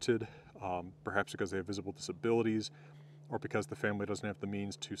unwanted, perhaps because they have visible disabilities, or because the family doesn't have the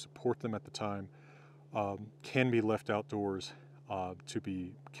means to support them at the time, can be left outdoors to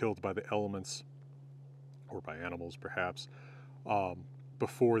be killed by the elements, or by animals perhaps,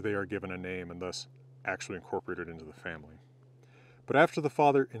 before they are given a name and thus actually incorporated into the family. But after the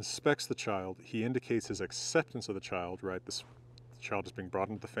father inspects the child, he indicates his acceptance of the child, right? This child is being brought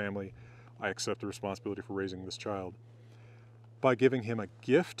into the family. I accept the responsibility for raising this child, by giving him a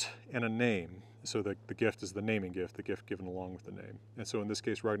gift and a name. So the gift is the naming gift, the gift given along with the name. And so in this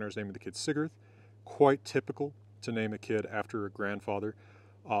case, Ragnar's naming the kid Sigurd. Quite typical to name a kid after a grandfather.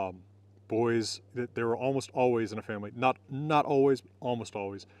 Boys, there are almost always in a family, not always, but almost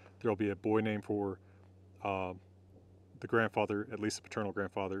always, there will be a boy named for the grandfather, at least the paternal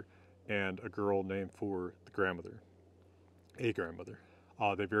grandfather, and a girl named for the grandmother, a grandmother.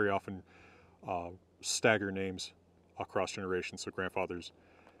 They very often stagger names across generations, so grandfathers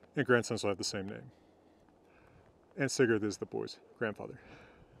and grandsons will have the same name. And Sigurd is the boy's grandfather.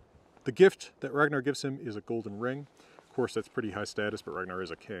 The gift that Ragnar gives him is a golden ring. Of course, that's pretty high status, but Ragnar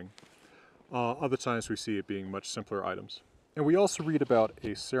is a king. Other times we see it being much simpler items. And we also read about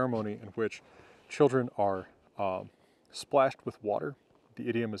a ceremony in which children are splashed with water. The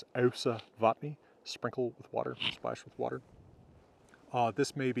idiom is ausa vatni, sprinkle with water, splash with water.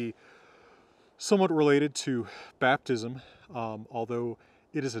 This may be somewhat related to baptism, although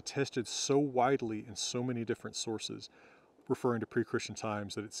it is attested so widely in so many different sources referring to pre-Christian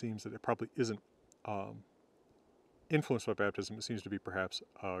times that it seems that it probably isn't influenced by baptism. It seems to be perhaps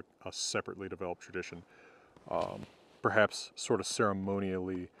a separately developed tradition, perhaps sort of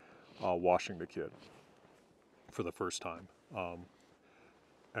ceremonially washing the kid for the first time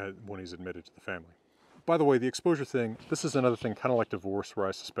when he's admitted to the family. By the way, the exposure thing, this is another thing kind of like divorce, where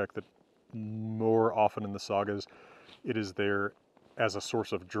I suspect that more often in the sagas it is there as a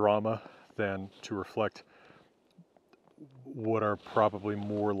source of drama than to reflect what are probably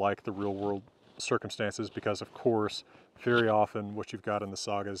more like the real world circumstances, because of course very often what you've got in the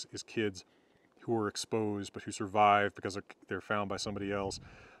sagas is kids who are exposed but who survive because they're found by somebody else.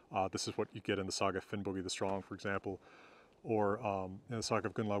 This is what you get in the saga of Finnbogi the Strong, for example, or in the saga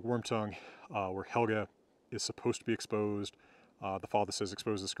of Gunnlaug Wormtongue, where Helga is supposed to be exposed. The father says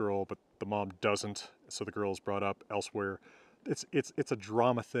expose this girl, but the mom doesn't, so the girl is brought up elsewhere. It's a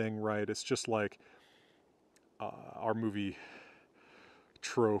drama thing, right? It's just like our movie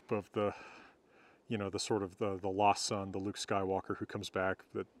trope of the, you know, the sort of the lost son, the Luke Skywalker who comes back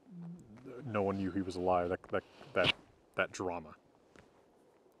that no one knew he was alive. That drama.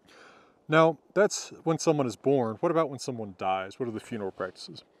 Now, that's when someone is born. What about when someone dies? What are the funeral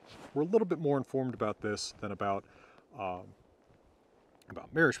practices? We're a little bit more informed about this than about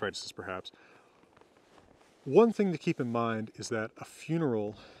marriage practices, perhaps. One thing to keep in mind is that a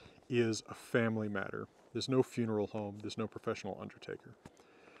funeral is a family matter. There's no funeral home. There's no professional undertaker.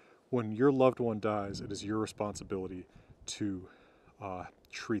 When your loved one dies, it is your responsibility to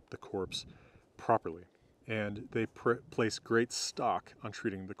treat the corpse properly. And they place great stock on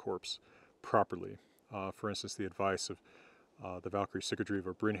treating the corpse properly. For instance, the advice of the Valkyrie Sigurdriv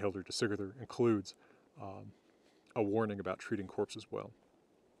or Brynhildr to Sigurdur includes a warning about treating corpses well.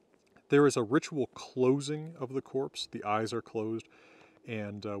 There is a ritual closing of the corpse. The eyes are closed,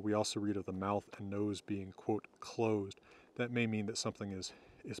 and we also read of the mouth and nose being, quote, closed. That may mean that something is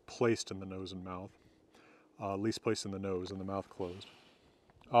placed in the nose and mouth, at least placed in the nose and the mouth closed.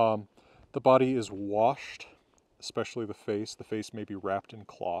 The body is washed, especially the face. The face may be wrapped in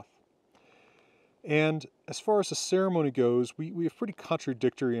cloth. And as far as the ceremony goes, we have pretty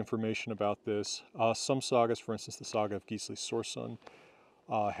contradictory information about this. Some sagas, for instance the saga of Gisli Sorsun,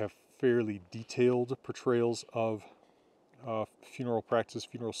 have fairly detailed portrayals of funeral practice,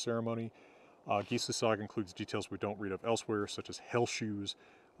 funeral ceremony. Gisli saga includes details we don't read of elsewhere, such as hell shoes,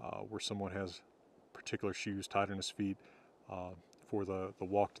 where someone has particular shoes tied on his feet for the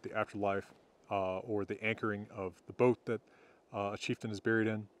walk to the afterlife, or the anchoring of the boat that a chieftain is buried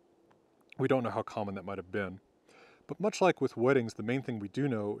in. We don't know how common that might have been. But much like with weddings, the main thing we do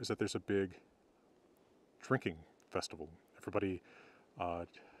know is that there's a big drinking festival. Everybody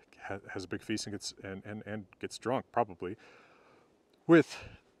has a big feast and gets drunk, probably. With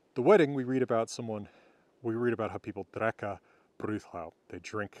the wedding, we read about how people drekka brúðhjálp, they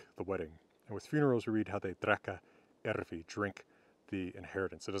drink the wedding. And with funerals, we read how they drekka erfi, drink the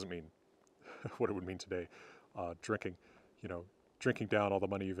inheritance. It doesn't mean what it would mean today, drinking down all the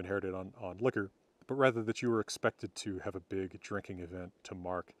money you've inherited on liquor, but rather that you were expected to have a big drinking event to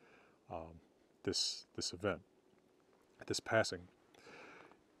mark this event, this passing.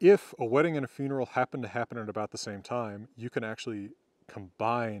 If a wedding and a funeral happen to happen at about the same time, you can actually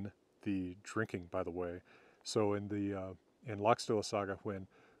combine the drinking, by the way. So in Laxdœla saga, when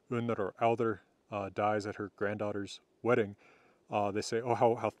Unnr or Alder dies at her granddaughter's wedding, they say, oh,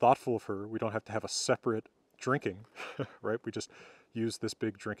 how thoughtful of her. We don't have to have a separate drinking, right? We just use this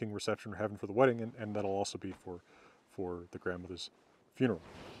big drinking reception we're having for the wedding, and that'll also be for the grandmother's funeral.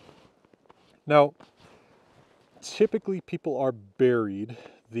 Now, typically people are buried.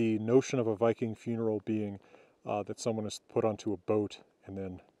 The notion of a Viking funeral being that someone is put onto a boat and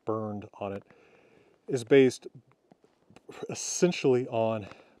then burned on it is based essentially on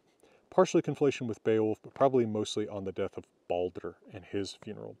partially conflation with Beowulf, but probably mostly on the death of Balder and his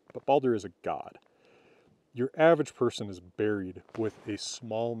funeral. But Balder is a god. Your average person is buried with a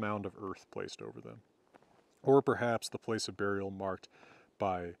small mound of earth placed over them, or perhaps the place of burial marked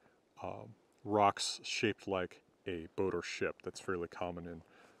by rocks shaped like a boat or ship. That's fairly common in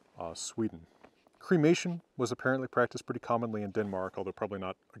Sweden. Cremation was apparently practiced pretty commonly in Denmark, although probably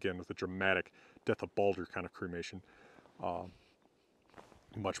not, again, with the dramatic death of Balder kind of cremation.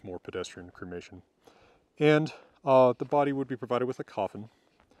 Much more pedestrian cremation. And the body would be provided with a coffin.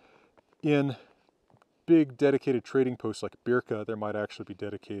 In big dedicated trading posts like Birka, there might actually be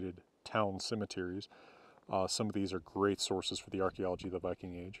dedicated town cemeteries. Some of these are great sources for the archaeology of the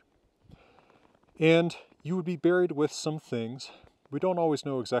Viking Age. And you would be buried with some things. We don't always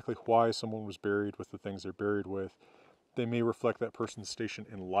know exactly why someone was buried with the things they're buried with. They may reflect that person's station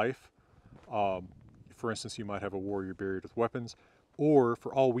in life. For instance, you might have a warrior buried with weapons, or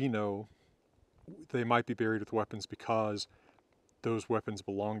for all we know, they might be buried with weapons because those weapons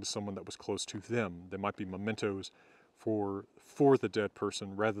belong to someone that was close to them. They might be mementos for the dead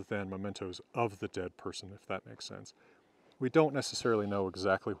person rather than mementos of the dead person, if that makes sense. We don't necessarily know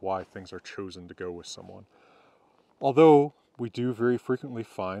exactly why things are chosen to go with someone. Although we do very frequently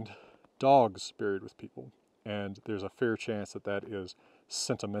find dogs buried with people, and there's a fair chance that that is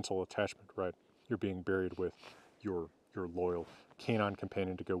sentimental attachment, right? You're being buried with your loyal canine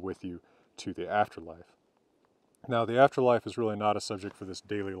companion to go with you to the afterlife. Now, the afterlife is really not a subject for this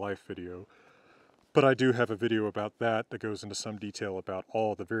daily life video, but I do have a video about that goes into some detail about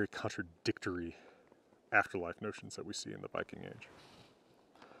all the very contradictory afterlife notions that we see in the Viking Age.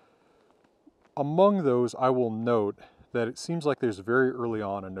 Among those, I will note that it seems like there's very early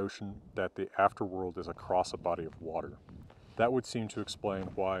on a notion that the afterworld is across a body of water. That would seem to explain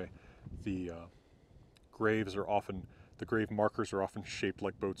why the grave markers are often shaped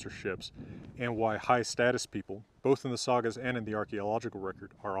like boats or ships, and why high status people, both in the sagas and in the archaeological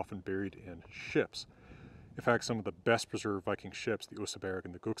record, are often buried in ships. In fact, some of the best preserved Viking ships, the Oseberg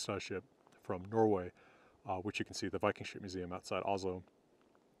and the Gokstad ship from Norway, which you can see at the Viking Ship Museum outside Oslo,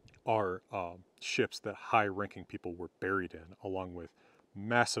 are ships that high-ranking people were buried in, along with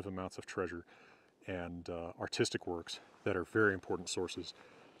massive amounts of treasure and artistic works that are very important sources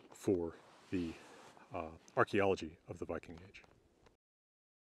for the archaeology of the Viking Age.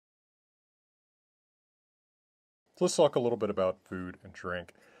 So let's talk a little bit about food and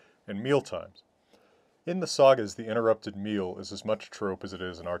drink and meal times. In the sagas, the interrupted meal is as much a trope as it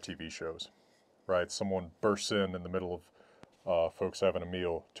is in our TV shows, right? Someone bursts in the middle of folks having a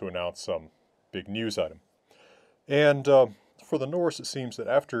meal to announce some big news item. And for the Norse, it seems that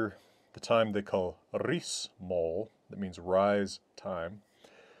after the time they call rismol, that means rise time.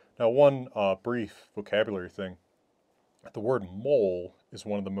 Now, one brief vocabulary thing, the word mole is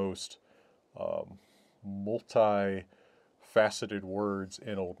one of the most multi-faceted words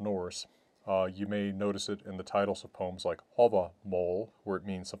in Old Norse. You may notice it in the titles of poems like Hova Mol, where it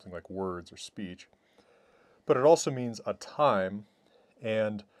means something like words or speech. But it also means a time,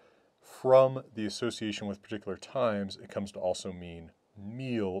 and from the association with particular times, it comes to also mean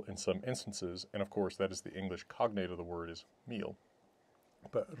meal in some instances, and of course that is the English cognate of the word is meal.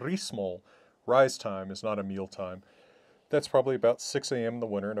 But rismol, rise time, is not a meal time. That's probably about 6 a.m. in the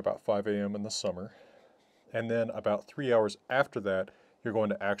winter and about 5 a.m. in the summer. And then about 3 hours after that, you're going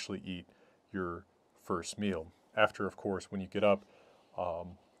to actually eat your first meal. After, of course, when you get up,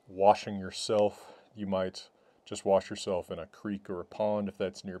 washing yourself, you might just wash yourself in a creek or a pond if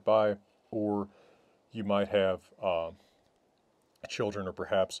that's nearby, or you might have children or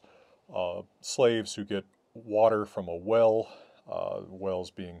perhaps slaves who get water from a well, wells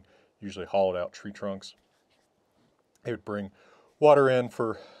being usually hollowed out tree trunks. They would bring water in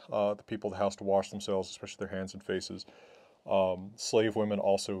for the people of the house to wash themselves, especially their hands and faces. Slave women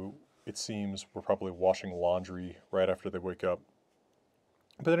also, it seems, were probably washing laundry right after they wake up.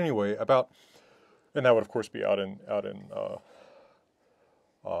 But anyway, and that would of course be out in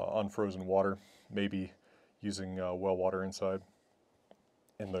unfrozen water, maybe using well water inside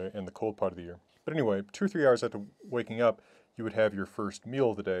in the cold part of the year. But anyway, 2 or 3 hours after waking up, you would have your first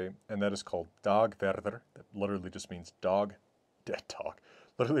meal of the day, and that is called dagverðr. That literally just means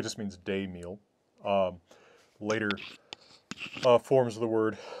literally just means day meal. Later forms of the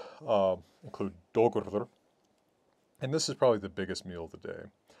word include dogurður, and this is probably the biggest meal of the day.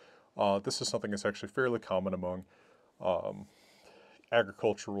 This is something that's actually fairly common among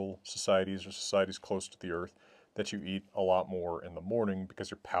agricultural societies or societies close to the earth, that you eat a lot more in the morning because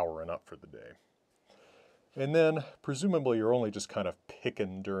you're powering up for the day. And then, presumably, you're only just kind of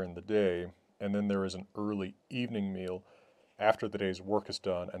picking during the day, and then there is an early evening meal after the day's work is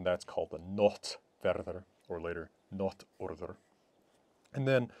done, and that's called the nattverðr, or later, natturður. And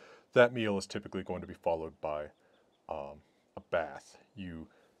then that meal is typically going to be followed by a bath. You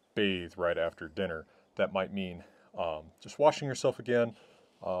bathe right after dinner. That might mean just washing yourself again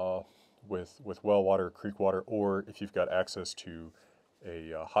with well water, creek water, or if you've got access to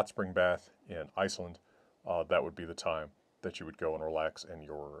a hot spring bath in Iceland, that would be the time that you would go and relax in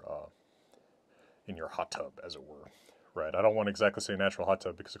your hot tub, as it were. Right? I don't want to exactly say natural hot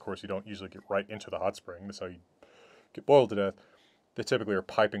tub because, of course, you don't usually get right into the hot spring. That's how you get boiled to death. They typically are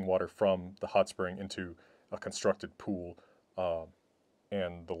piping water from the hot spring into a constructed pool,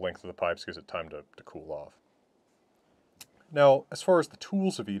 and the length of the pipes gives it time to cool off. Now, as far as the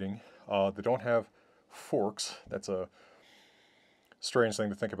tools of eating, they don't have forks. That's a strange thing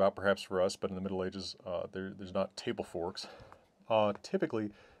to think about, perhaps for us, but in the Middle Ages, there's not table forks.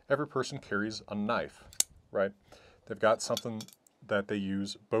 Typically, every person carries a knife, right? They've got something that they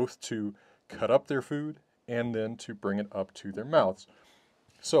use both to cut up their food and then to bring it up to their mouths.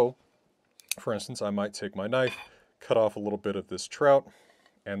 So, for instance, I might take my knife, cut off a little bit of this trout,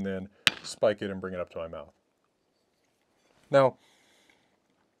 and then spike it and bring it up to my mouth. Now,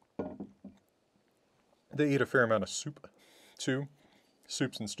 they eat a fair amount of soup, too.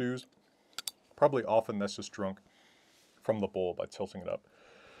 Soups and stews. Probably often that's just drunk from the bowl by tilting it up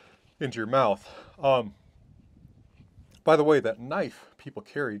into your mouth. By the way, that knife people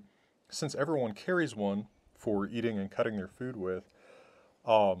carry, since everyone carries one for eating and cutting their food with,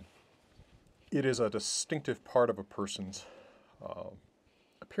 it is a distinctive part of a person's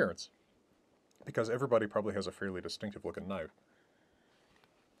appearance, because everybody probably has a fairly distinctive looking knife.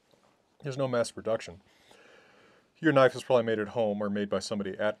 There's no mass production. Your knife is probably made at home or made by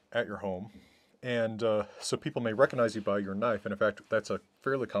somebody at your home, and so people may recognize you by your knife. And in fact, that's a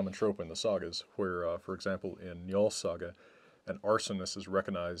fairly common trope in the sagas, where, for example, in Njál's saga, an arsonist is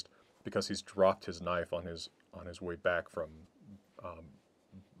recognized because he's dropped his knife on his way back from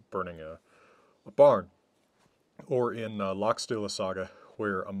burning a barn. Or in Laxdæla saga,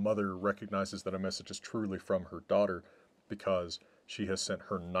 where a mother recognizes that a message is truly from her daughter because she has sent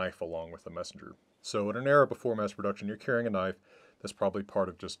her knife along with the messenger. So in an era before mass production, you're carrying a knife. That's probably part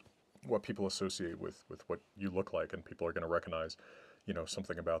of just what people associate with what you look like, and people are going to recognize,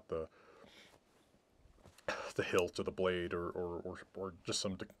 something about the hilt or the blade or just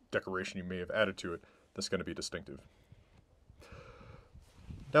some decoration you may have added to it that's going to be distinctive.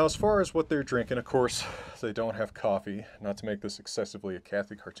 Now, as far as what they're drinking, of course, they don't have coffee. Not to make this excessively a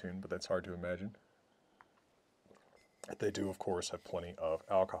Kathy cartoon, but that's hard to imagine. They do, of course, have plenty of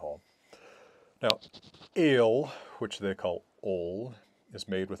alcohol. Now, ale, which they call ol, is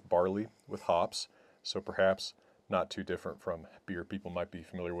made with barley with hops, so perhaps not too different from beer people might be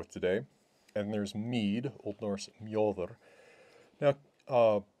familiar with today. And there's mead, Old Norse mjolður. Now,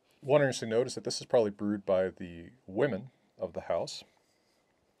 one interesting note is that this is probably brewed by the women of the house,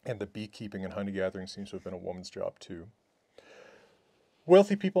 and the beekeeping and honey gathering seems to have been a woman's job too.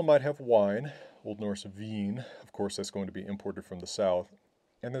 Wealthy people might have wine, Old Norse vin. Of course, that's going to be imported from the south.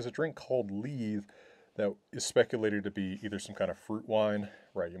 And there's a drink called leith that is speculated to be either some kind of fruit wine,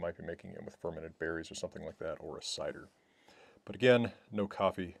 right? You might be making it with fermented berries or something like that, or a cider. But again, no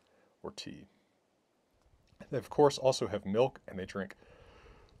coffee or tea. They, of course, also have milk, and they drink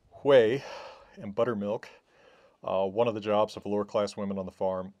whey and buttermilk. One of the jobs of lower class women on the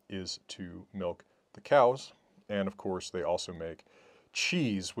farm is to milk the cows. And of course, they also make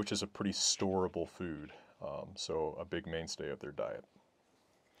cheese, which is a pretty storable food. So a big mainstay of their diet.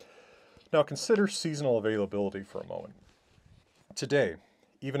 Now consider seasonal availability for a moment. Today,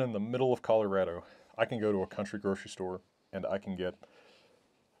 even in the middle of Colorado, I can go to a country grocery store and I can get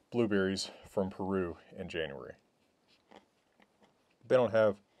blueberries from Peru in January. They don't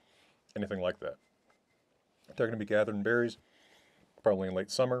have anything like that. They're going to be gathering berries probably in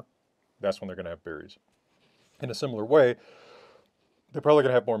late summer. That's when they're going to have berries. In a similar way, they're probably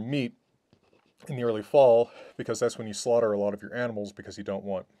going to have more meat in the early fall because that's when you slaughter a lot of your animals because you don't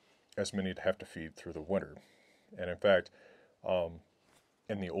want as many to have to feed through the winter. And in fact,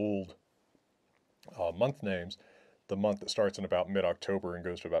 in the old month names, the month that starts in about mid-October and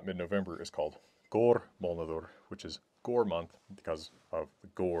goes to about mid-November is called Gore Molnador, which is gore month because of the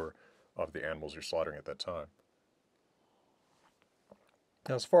gore of the animals you're slaughtering at that time.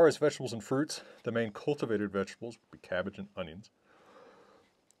 Now, as far as vegetables and fruits, the main cultivated vegetables would be cabbage and onions.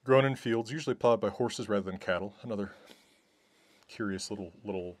 Grown in fields, usually plowed by horses rather than cattle. Another curious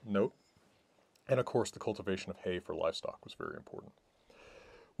little note. And of course, the cultivation of hay for livestock was very important.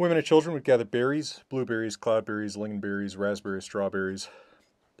 Women and children would gather berries, blueberries, cloudberries, lingonberries, raspberries, strawberries,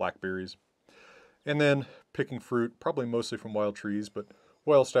 blackberries. And then picking fruit, probably mostly from wild trees, but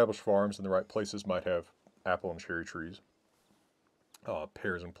well-established farms in the right places might have apple and cherry trees.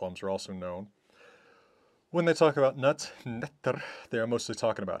 Pears and plums are also known. When they talk about nuts, nøtter, they are mostly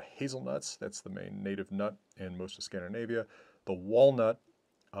talking about hazelnuts. That's the main native nut in most of Scandinavia. The walnut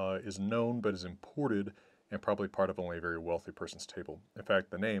is known but is imported and probably part of only a very wealthy person's table. In fact,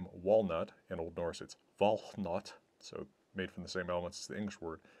 the name walnut, in Old Norse it's valnut, so made from the same elements as the English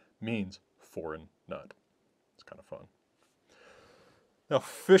word, means foreign nut. It's kind of fun. Now,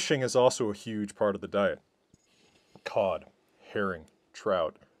 fishing is also a huge part of the diet. Cod, herring,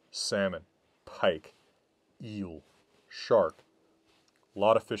 trout, salmon, pike, eel, shark. A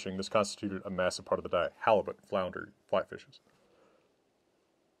lot of fishing. This constituted a massive part of the diet. Halibut, flounder, flatfishes.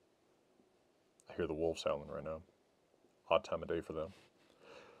 I hear the wolves howling right now. Odd time of day for them.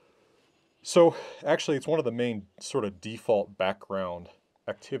 So, actually, it's one of the main sort of default background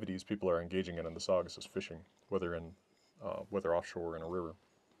activities people are engaging in the Saugus is fishing, whether offshore or in a river.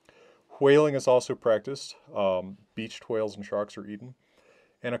 Whaling is also practiced. Beached whales and sharks are eaten.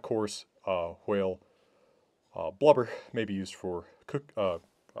 And of course, whale blubber may be used for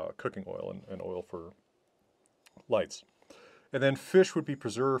cooking oil and oil for lights. And then fish would be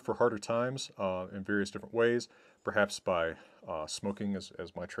preserved for harder times in various different ways, perhaps by smoking, as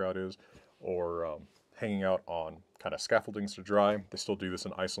my trout is, or hanging out on kind of scaffoldings to dry. They still do this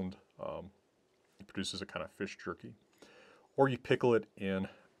in Iceland. It produces a kind of fish jerky. Or you pickle it in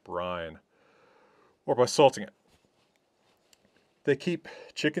brine, or by salting it. They keep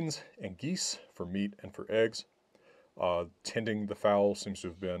chickens and geese for meat and for eggs. Tending the fowl seems to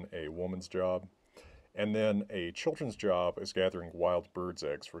have been a woman's job. And then a children's job is gathering wild birds'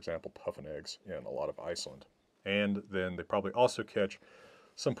 eggs, for example, puffin eggs in a lot of Iceland. And then they probably also catch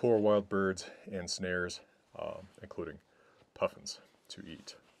some poor wild birds in snares, including puffins, to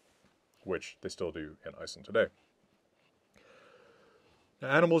eat, which they still do in Iceland today. Now,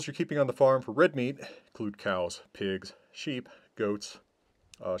 animals you're keeping on the farm for red meat include cows, pigs, sheep, goats.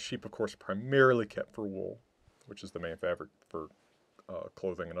 Sheep, of course, primarily kept for wool, which is the main fabric for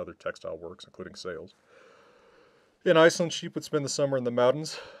clothing and other textile works, including sails. In Iceland, sheep would spend the summer in the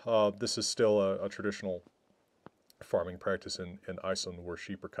mountains. This is still a traditional farming practice in Iceland, where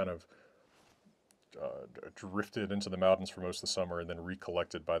sheep are kind of drifted into the mountains for most of the summer and then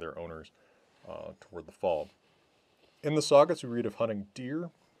recollected by their owners toward the fall. In the sagas, we read of hunting deer,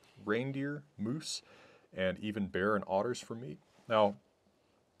 reindeer, moose, and even bear and otters for meat. Now,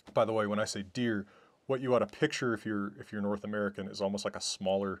 by the way, when I say deer, what you ought to picture if you're North American is almost like a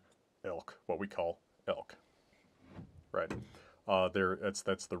smaller elk, what we call elk, right?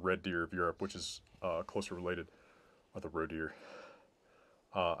 That's the red deer of Europe, which is closer related, or the roe deer.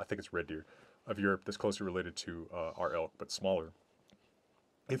 I think it's red deer of Europe that's closely related to our elk, but smaller.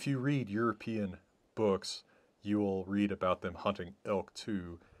 If you read European books, you will read about them hunting elk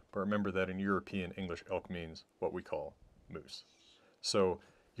too, but remember that in European English, elk means what we call moose. So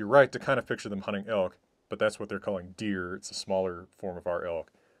you're right to kind of picture them hunting elk, but that's what they're calling deer. It's a smaller form of our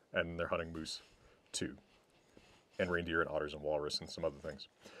elk, and they're hunting moose too, and reindeer and otters and walrus and some other things.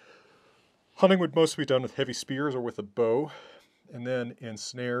 Hunting would mostly be done with heavy spears or with a bow, and then in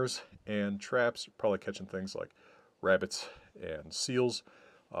snares and traps, probably catching things like rabbits and seals,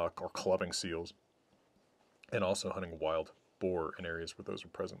 or clubbing seals, and also hunting wild boar in areas where those are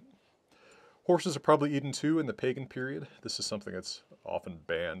present. Horses are probably eaten too in the pagan period. This is something that's often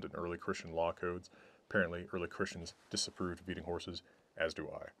banned in early Christian law codes. Apparently, early Christians disapproved of eating horses, as do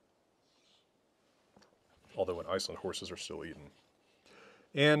I. Although in Iceland, horses are still eaten.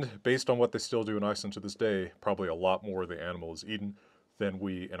 And based on what they still do in Iceland to this day, probably a lot more of the animal is eaten than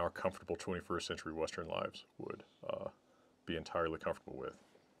we in our comfortable 21st century Western lives would be entirely comfortable with.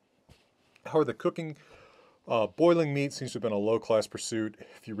 How are they cooking? Boiling meat seems to have been a low-class pursuit.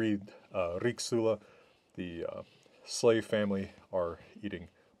 If you read Ríkisþula, the slave family are eating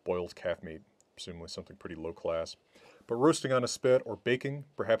boiled calf meat, presumably something pretty low-class. But roasting on a spit or baking,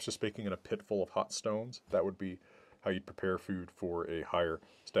 perhaps just baking in a pit full of hot stones, that would be how you'd prepare food for a higher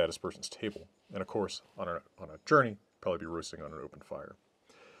status person's table. And of course, on a journey, probably be roasting on an open fire.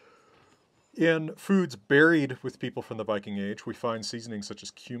 In foods buried with people from the Viking Age, we find seasonings such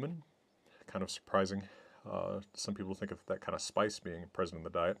as cumin, kind of surprising. Some people think of that kind of spice being present in the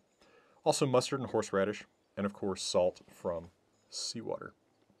diet. Also mustard and horseradish, and of course salt from seawater.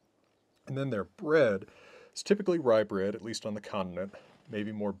 And then their bread is typically rye bread, at least on the continent,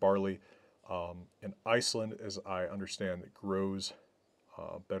 maybe more barley. In Iceland, as I understand, it grows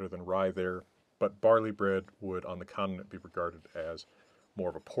better than rye there, but barley bread would on the continent be regarded as more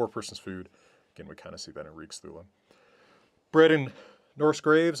of a poor person's food. Again, we kind of see that in Ríkisþula. Bread in Norse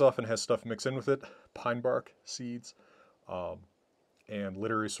graves often has stuff mixed in with it, pine bark, seeds, and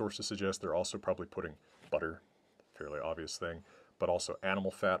literary sources suggest they're also probably putting butter, fairly obvious thing, but also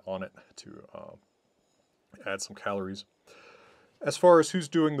animal fat on it to add some calories. As far as who's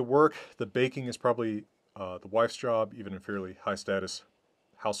doing the work, the baking is probably the wife's job, even in fairly high status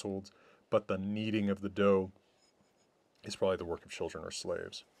households, but the kneading of the dough is probably the work of children or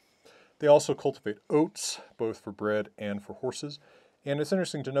slaves. They also cultivate oats, both for bread and for horses. And it's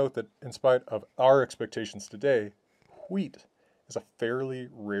interesting to note that in spite of our expectations today, wheat is a fairly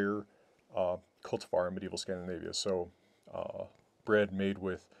rare cultivar in medieval Scandinavia. So bread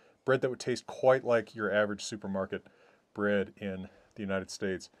that would taste quite like your average supermarket bread in the United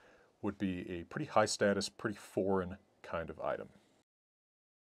States would be a pretty high status, pretty foreign kind of item.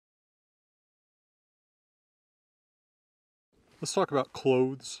 Let's talk about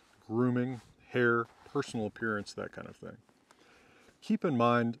clothes, grooming, hair, personal appearance, that kind of thing. Keep in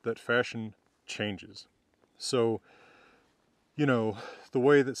mind that fashion changes. So, the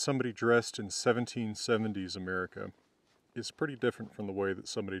way that somebody dressed in 1770s America is pretty different from the way that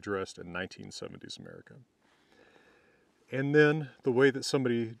somebody dressed in 1970s America. And then the way that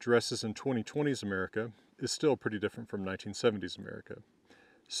somebody dresses in 2020s America is still pretty different from 1970s America.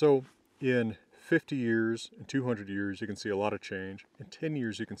 So in 50 years, in 200 years, you can see a lot of change. In 10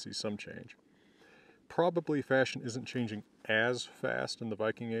 years, you can see some change. Probably fashion isn't changing as fast in the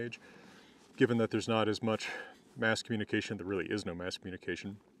Viking Age, given that there's not as much mass communication. There really is no mass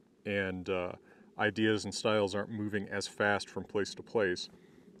communication, and ideas and styles aren't moving as fast from place to place.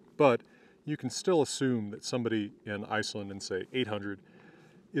 But you can still assume that somebody in Iceland in, say, 800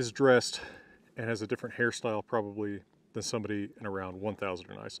 is dressed and has a different hairstyle probably than somebody in around 1000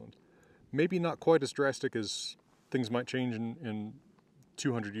 in Iceland. Maybe not quite as drastic as things might change in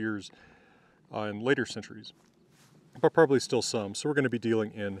 200 years in later centuries, but probably still some. So we're going to be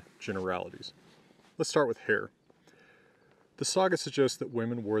dealing in generalities. Let's start with hair. The saga suggests that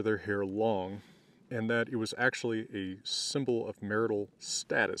women wore their hair long and that it was actually a symbol of marital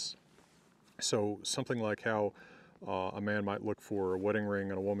status. So something like how a man might look for a wedding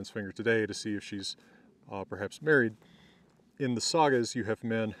ring on a woman's finger today to see if she's perhaps married. In the sagas, you have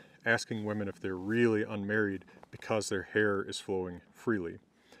men asking women if they're really unmarried because their hair is flowing freely.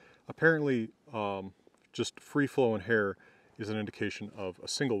 Apparently, just free-flowing hair is an indication of a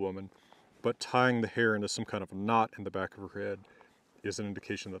single woman, but tying the hair into some kind of knot in the back of her head is an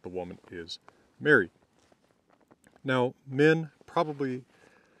indication that the woman is married. Now, men probably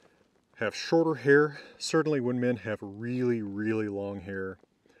have shorter hair. Certainly when men have really, really long hair,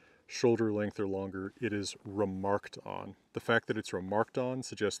 shoulder length or longer, it is remarked on. The fact that it's remarked on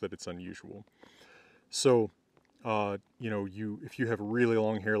suggests that it's unusual. So, if you have really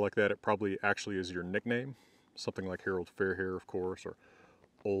long hair like that, it probably actually is your nickname. Something like Harold Fairhair, of course, or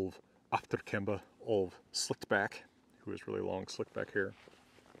Olv Afterkemba, Olv Slickback, who has really long slicked back hair.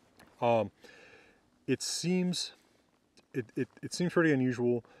 It seems pretty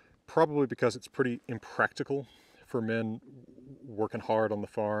unusual, probably because it's pretty impractical for men working hard on the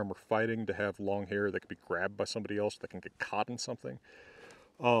farm or fighting to have long hair that can be grabbed by somebody else, that can get caught in something.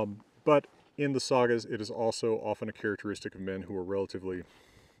 But in the sagas, it is also often a characteristic of men who are relatively,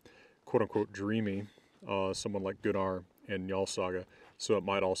 quote-unquote, dreamy, someone like Gunnar and Njal saga, so it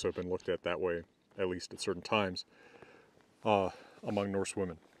might also have been looked at that way, at least at certain times, among Norse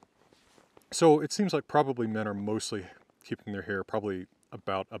women. So it seems like probably men are mostly keeping their hair probably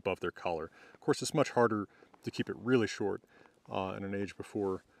about above their collar. Of course, it's much harder to keep it really short in an age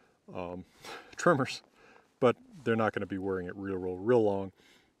before trimmers, but they're not going to be wearing it real long.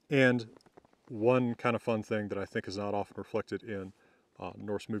 And one kind of fun thing that I think is not often reflected in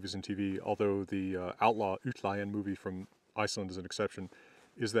Norse movies and TV, although the outlaw Utlayan movie from Iceland is an exception,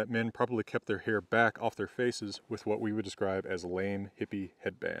 is that men probably kept their hair back off their faces with what we would describe as lame hippie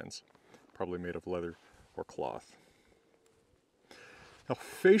headbands, probably made of leather or cloth. Now,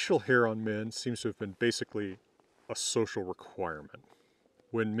 facial hair on men seems to have been basically a social requirement.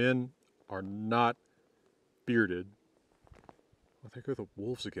 When men are not bearded, there go the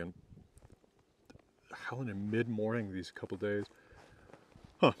wolves again, howling in mid-morning these couple days.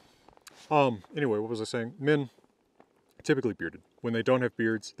 Anyway, what was I saying? Men, typically bearded. When they don't have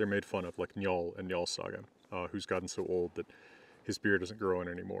beards, they're made fun of, like Njal and Njal saga, who's gotten so old that his beard isn't growing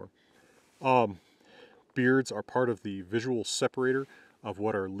anymore. Beards are part of the visual separator of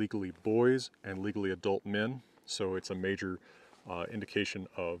what are legally boys and legally adult men, so it's a major indication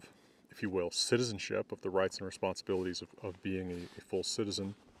of, if you will, citizenship, of the rights and responsibilities of being a full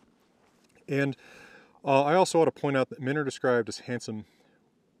citizen. And I also ought to point out that men are described as handsome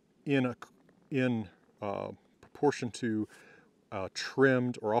in proportion to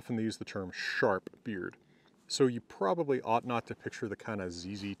trimmed, or often they use the term sharp, beard. So you probably ought not to picture the kind of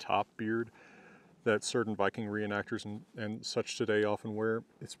ZZ Top beard that certain Viking reenactors and such today often wear.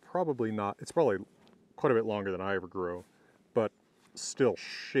 It's probably quite a bit longer than I ever grow, but still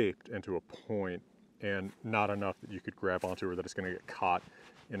shaped into a point and not enough that you could grab onto or that it's going to get caught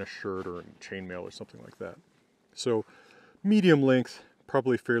in a shirt or in chainmail or something like that. So medium length,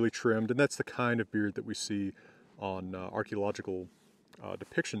 probably fairly trimmed, and that's the kind of beard that we see on archaeological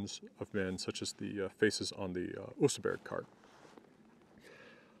depictions of men, such as the faces on the Oseberg cart.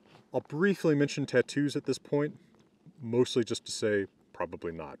 I'll briefly mention tattoos at this point, mostly just to say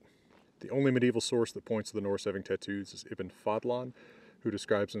probably not. The only medieval source that points to the Norse having tattoos is Ibn Fadlan, who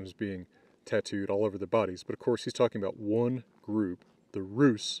describes them as being tattooed all over their bodies. But of course he's talking about one group, the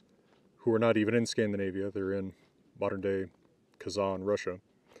Rus, who are not even in Scandinavia, they're in modern-day Kazan, Russia,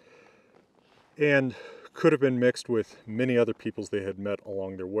 and could have been mixed with many other peoples they had met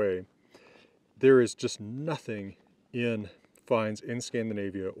along their way. There is just nothing in finds in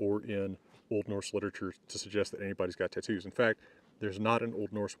Scandinavia or in Old Norse literature to suggest that anybody's got tattoos. In fact, there's not an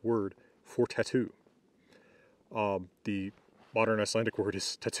Old Norse word for tattoo. The modern Icelandic word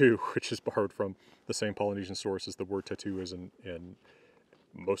is tattoo, which is borrowed from the same Polynesian source as the word tattoo is in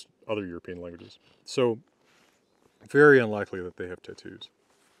most other European languages. So, very unlikely that they have tattoos.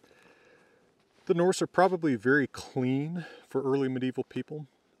 The Norse are probably very clean for early medieval people.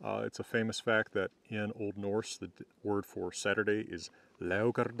 It's a famous fact that in Old Norse, the word for Saturday is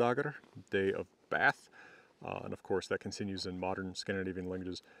laugardagar, day of bath. And of course, that continues in modern Scandinavian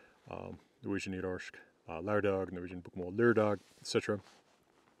languages, Norwegian Nynorsk, laurdag, Norwegian bokmål lørdag, etc.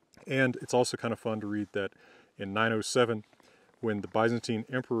 And it's also kind of fun to read that in 907, when the Byzantine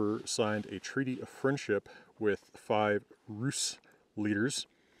emperor signed a treaty of friendship with 5 Rus leaders,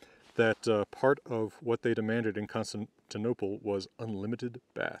 that part of what they demanded in Constantinople was unlimited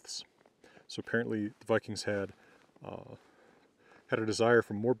baths. So apparently the Vikings had a desire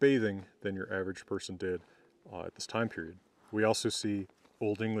for more bathing than your average person did at this time period. We also see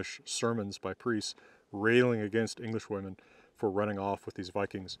Old English sermons by priests railing against English women for running off with these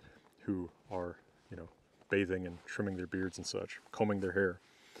Vikings who are, bathing and trimming their beards and such, combing their hair.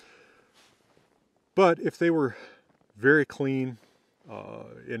 But if they were very clean,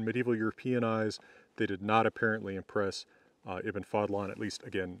 in medieval European eyes, they did not apparently impress Ibn Fadlan, at least,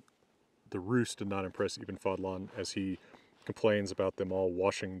 again, the Roos did not impress Ibn Fadlan, as he complains about them all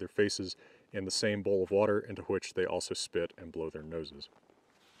washing their faces in the same bowl of water into which they also spit and blow their noses.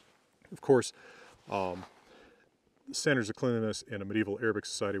 Of course, standards of cleanliness in a medieval Arabic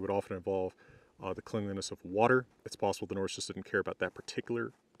society would often involve the cleanliness of water. It's possible the Norse just didn't care about that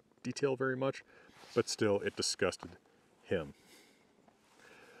particular detail very much, but still it disgusted him.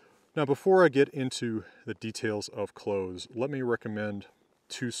 Now, before I get into the details of clothes, let me recommend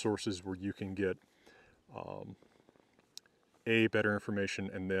two sources where you can get better information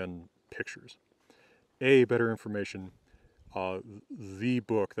and then pictures. Better information, the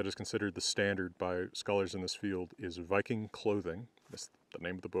book that is considered the standard by scholars in this field is Viking Clothing, that's the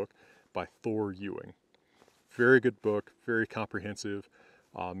name of the book, by Thor Ewing. Very good book, very comprehensive,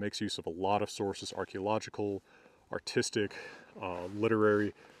 makes use of a lot of sources, archaeological, artistic,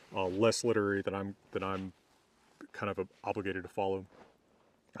 literary, less literary that I'm kind of obligated to follow.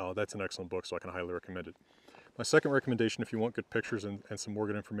 That's an excellent book, so I can highly recommend it. My second recommendation, if you want good pictures and some more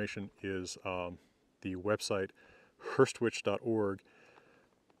good information, is the website hurstwich.org.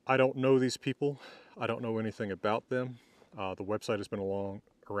 I don't know these people. I don't know anything about them. The website has been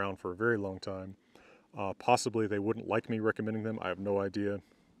around for a very long time. Possibly they wouldn't like me recommending them. I have no idea.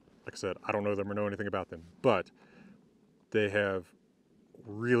 Like I said, I don't know them or know anything about them. But they have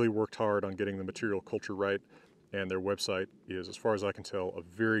really worked hard on getting the material culture right, and their website is, as far as I can tell, a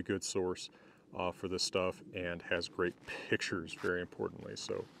very good source for this stuff, and has great pictures, very importantly.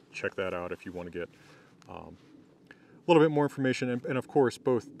 So check that out if you want to get a little bit more information. And of course,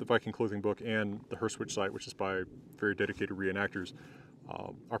 both the Viking Clothing book and the Hurstwich site, which is by very dedicated reenactors,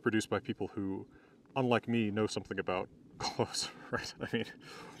 are produced by people who, unlike me, know something about clothes, right? I mean,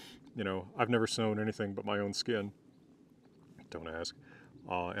 you know, I've never sewn anything but my own skin. Don't ask.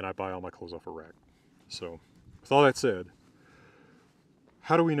 And I buy all my clothes off a rack. So, with all that said,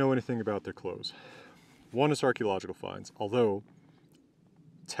 how do we know anything about their clothes? One is archaeological finds, although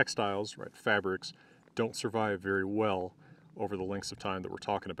textiles, right, fabrics, don't survive very well over the lengths of time that we're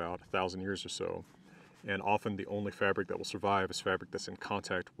talking about, 1,000 years or so. And often the only fabric that will survive is fabric that's in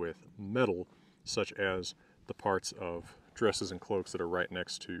contact with metal, such as the parts of dresses and cloaks that are right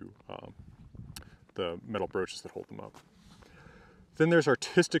next to the metal brooches that hold them up. Then there's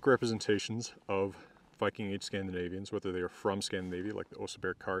artistic representations of Viking Age Scandinavians, whether they are from Scandinavia, like the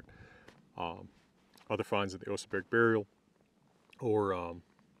Oseberg cart, other finds of the Oseberg burial, or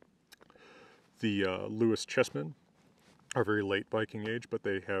the Lewis chessmen are very late Viking Age, but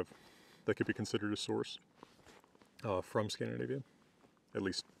they could be considered a source from Scandinavia, at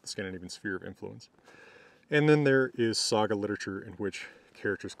least the Scandinavian sphere of influence. And then there is saga literature in which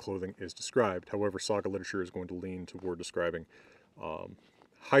characters' clothing is described. However, saga literature is going to lean toward describing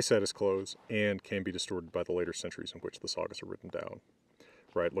high status clothes and can be distorted by the later centuries in which the sagas are written down.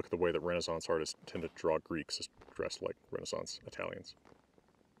 Right? Look at the way that Renaissance artists tend to draw Greeks as dressed like Renaissance Italians.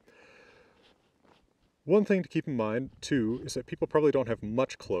 One thing to keep in mind, too, is that people probably don't have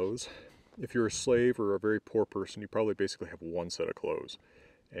much clothes. If you're a slave or a very poor person, you probably basically have one set of clothes.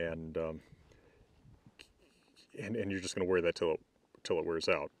 And you're just going to wear that till it wears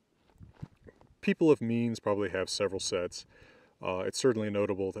out. People of means probably have several sets. It's certainly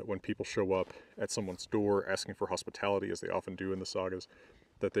notable that when people show up at someone's door asking for hospitality, as they often do in the sagas,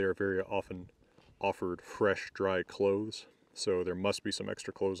 that they are very often offered fresh, dry clothes. So there must be some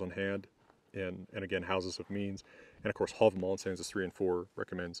extra clothes on hand. And again, houses of means. And of course, Havamal in stanzas 3 and 4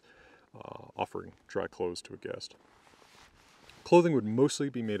 recommends offering dry clothes to a guest. Clothing would mostly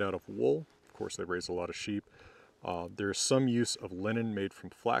be made out of wool. Of course, they raise a lot of sheep. There's some use of linen made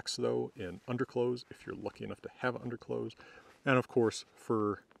from flax, though, in underclothes, if you're lucky enough to have underclothes. And of course,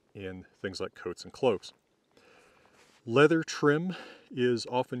 fur in things like coats and cloaks. Leather trim is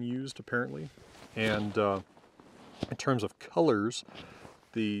often used, apparently. And in terms of colors,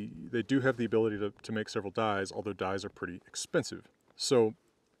 they do have the ability to make several dyes, although dyes are pretty expensive. So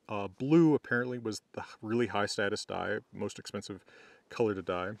blue apparently was the really high status dye, most expensive color to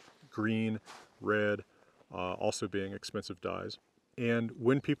dye. Green, red, also being expensive dyes. And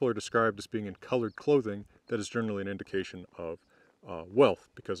when people are described as being in colored clothing, that is generally an indication of wealth,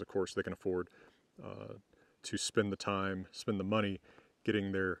 because of course they can afford to spend the time, spend the money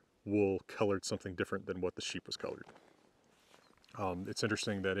getting their wool colored something different than what the sheep was colored. It's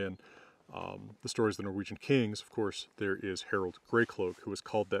interesting that in the stories of the Norwegian kings, of course, there is Harold Greycloak, who is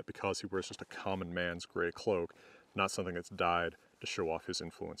called that because he wears just a common man's gray cloak, not something that's dyed to show off his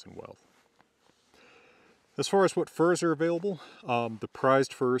influence and wealth. As far as what furs are available, the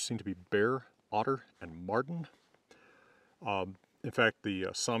prized furs seem to be bear, otter, and marten. In fact, the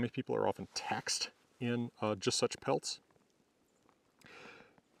Sami people are often taxed in just such pelts.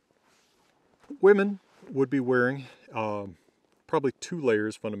 Women would be wearing probably 2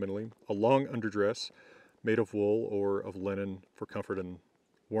 layers fundamentally, a long underdress made of wool or of linen for comfort in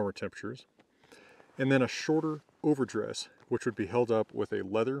warmer temperatures, and then a shorter overdress, which would be held up with a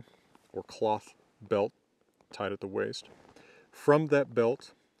leather or cloth belt tied at the waist. From that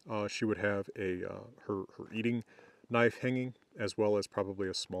belt, she would have her eating knife hanging, as well as probably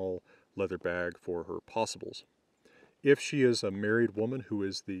a small leather bag for her possibles. If she is a married woman who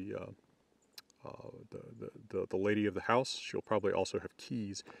is the lady of the house, she'll probably also have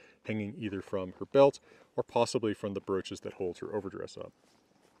keys hanging either from her belt or possibly from the brooches that hold her overdress up.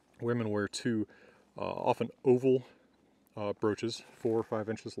 Women wear 2 often oval brooches, 4 or 5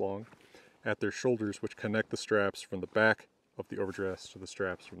 inches long, at their shoulders, which connect the straps from the back of the overdress to the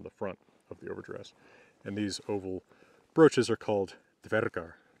straps from the front of the overdress. And these oval brooches are called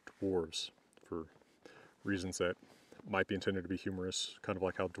dvergar, dwarves, for reasons that might be intended to be humorous, kind of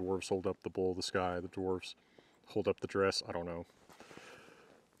like how dwarves hold up the bull of the sky, the dwarves hold up the dress, I don't know.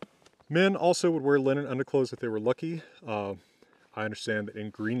 Men also would wear linen underclothes if they were lucky. I understand that in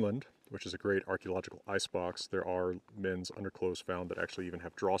Greenland, which is a great archaeological icebox, there are men's underclothes found that actually even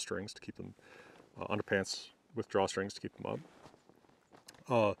have drawstrings to keep them, underpants with drawstrings to keep them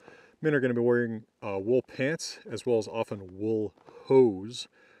up. Men are going to be wearing wool pants, as well as often wool hose,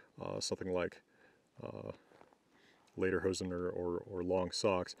 something like lederhosen or long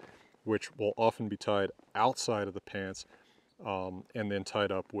socks, which will often be tied outside of the pants and then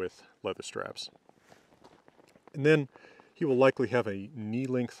tied up with leather straps. And then he will likely have a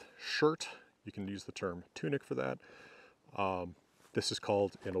knee-length shirt. You can use the term tunic for that. This is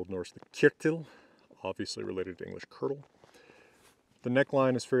called in Old Norse the kirtil, obviously related to English kirtle. The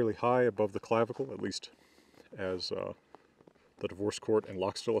neckline is fairly high above the clavicle, at least as the Divorce Court and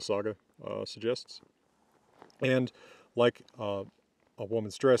Lockstilla saga suggests. And like a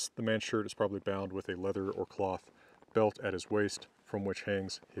woman's dress, the man's shirt is probably bound with a leather or cloth belt at his waist, from which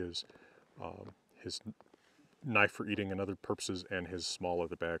hangs his knife for eating and other purposes, and his small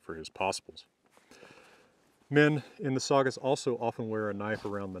leather bag for his possibles. Men in the sagas also often wear a knife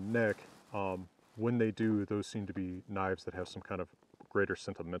around the neck. When they do, those seem to be knives that have some kind of greater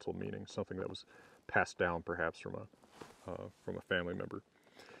sentimental meaning, something that was passed down perhaps from a family member.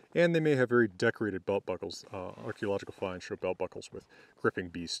 And they may have very decorated belt buckles. Archaeological finds show belt buckles with gripping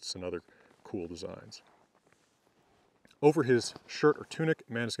beasts and other cool designs. Over his shirt or tunic,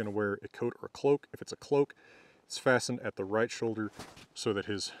 a man is going to wear a coat or a cloak. If it's a cloak, it's fastened at the right shoulder so that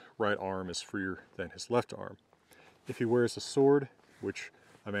his right arm is freer than his left arm. If he wears a sword, which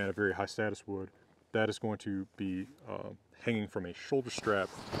a man of very high status would, that is going to be hanging from a shoulder strap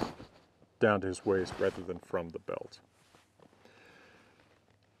down to his waist rather than from the belt.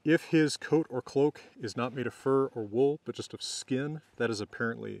 If his coat or cloak is not made of fur or wool, but just of skin, that is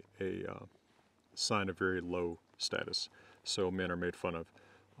apparently a sign of very low status. So men are made fun of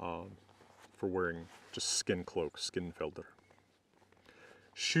for wearing just skin cloak, skinfelder.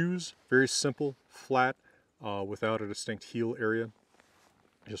 Shoes, very simple, flat, without a distinct heel area,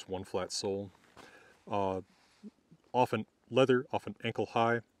 just one flat sole. Often leather, often ankle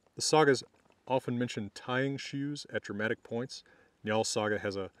high. The sagas often mention tying shoes at dramatic points. Njal's saga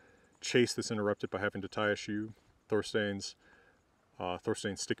has a chase that's interrupted by having to tie a shoe. Thorstein's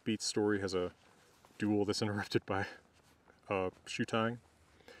Stickbeat's story has a duel that's interrupted by shoe tying.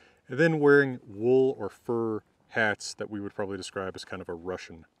 And then wearing wool or fur hats that we would probably describe as kind of a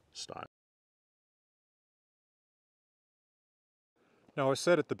Russian style. Now, I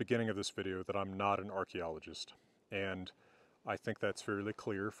said at the beginning of this video that I'm not an archaeologist, and I think that's fairly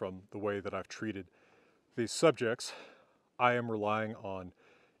clear from the way that I've treated these subjects. I am relying on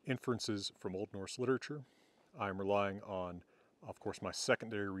inferences from Old Norse literature. I am relying on, of course, my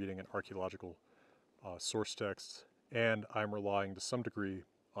secondary reading and archaeological source texts, and I'm relying to some degree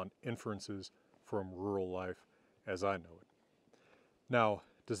on inferences from rural life as I know it. Now,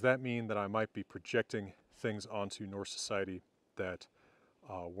 does that mean that I might be projecting things onto Norse society that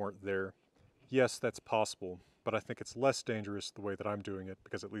weren't there? Yes, that's possible, but I think it's less dangerous the way that I'm doing it,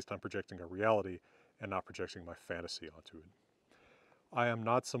 because at least I'm projecting a reality and not projecting my fantasy onto it. I am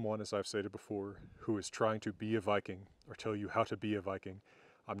not someone, as I've stated before, who is trying to be a Viking or tell you how to be a Viking.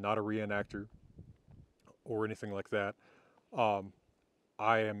 I'm not a reenactor or anything like that.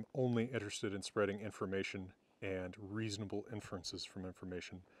 I am only interested in spreading information and reasonable inferences from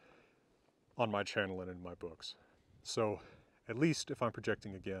information on my channel and in my books. So, at least if I'm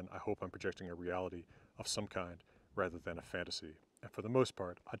projecting again, I hope I'm projecting a reality of some kind rather than a fantasy. And for the most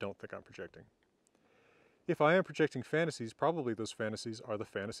part, I don't think I'm projecting. If I am projecting fantasies, probably those fantasies are the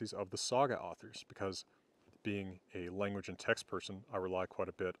fantasies of the saga authors, because being a language and text person, I rely quite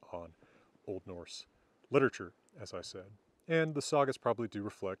a bit on Old Norse literature, as I said. And the sagas probably do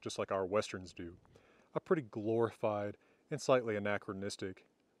reflect, just like our westerns do, a pretty glorified and slightly anachronistic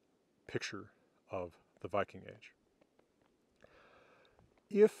picture of the Viking Age.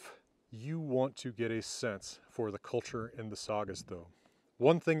 If you want to get a sense for the culture in the sagas, though,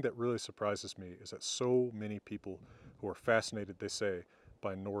 one thing that really surprises me is that so many people who are fascinated, they say,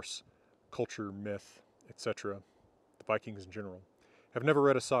 by Norse culture, myth, etc., the Vikings in general, have never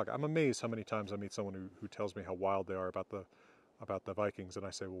read a saga. I'm amazed how many times I meet someone who tells me how wild they are about the Vikings, and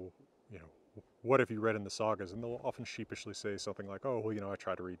I say, well, you know, what have you read in the sagas? And they'll often sheepishly say something like, oh, well, you know, I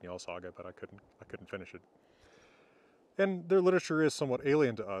tried to read Njal Saga, but I couldn't finish it. And their literature is somewhat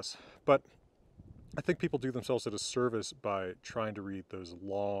alien to us, but I think people do themselves a disservice by trying to read those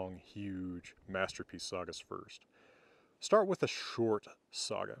long, huge masterpiece sagas first. Start with a short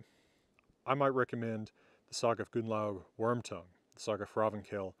saga. I might recommend the saga of Gunnlaug Wormtongue, the saga of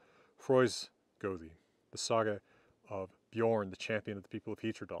Hrafnkel Frosgodi, the saga of Bjorn, the champion of the people of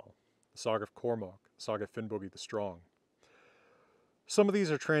Hitrodal, the saga of Cormac, the saga of Finnbogi the Strong. Some of these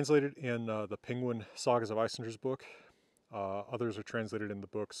are translated in the Penguin Sagas of Icender's book. Others are translated in the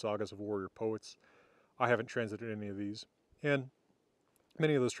book Sagas of Warrior Poets. I haven't translated any of these. And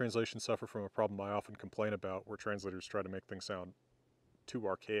many of those translations suffer from a problem I often complain about, where translators try to make things sound too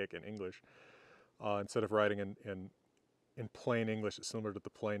archaic in English. Instead of writing in plain English, it's similar to the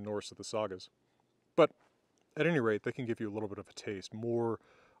plain Norse of the sagas. But at any rate, they can give you a little bit of a taste, more,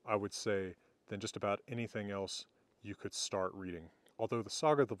 I would say, than just about anything else you could start reading. Although the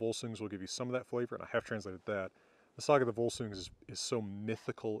Saga of the Volsungs will give you some of that flavor, and I have translated that, the Saga of the Volsungs is so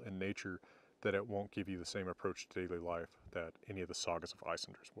mythical in nature that it won't give you the same approach to daily life that any of the sagas of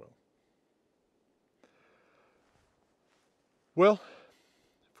Icender's will. Well,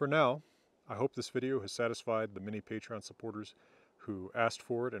 for now, I hope this video has satisfied the many Patreon supporters who asked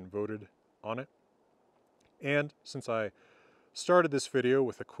for it and voted on it. And since I started this video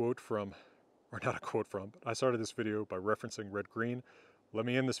with a quote from, or not a quote from, but I started this video by referencing Red Green, let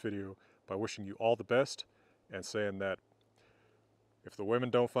me end this video by wishing you all the best and saying that if the women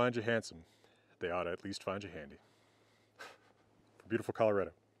don't find you handsome, they ought to at least find you handy. For beautiful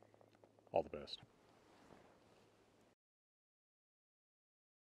Colorado, all the best.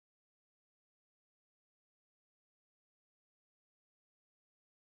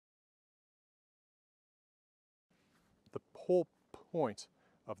 The whole point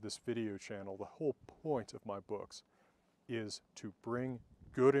of this video channel, the whole point of my books, is to bring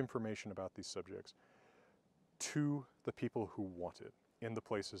good information about these subjects to the people who want it in the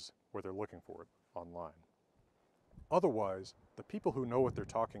places where they're looking for it online. Otherwise, the people who know what they're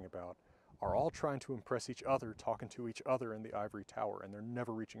talking about are all trying to impress each other, talking to each other in the ivory tower, and they're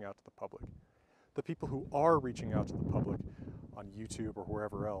never reaching out to the public. The people who are reaching out to the public on YouTube or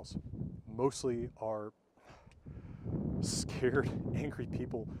wherever else mostly are scared, angry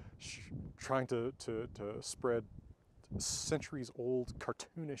people trying to spread centuries-old,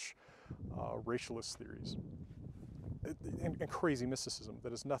 cartoonish racialist theories and crazy mysticism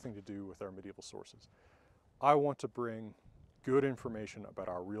that has nothing to do with our medieval sources. I want to bring good information about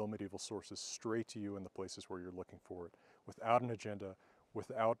our real medieval sources straight to you in the places where you're looking for it, without an agenda,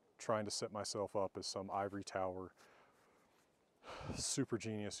 without trying to set myself up as some ivory tower super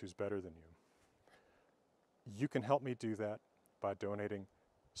genius who's better than you. You can help me do that by donating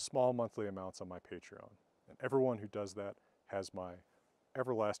small monthly amounts on my Patreon. And everyone who does that has my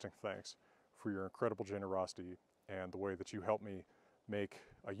everlasting thanks for your incredible generosity and the way that you help me make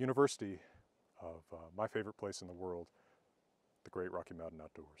a university of my favorite place in the world, the Great Rocky Mountain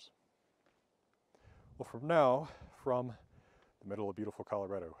Outdoors. Well, from now, from the middle of beautiful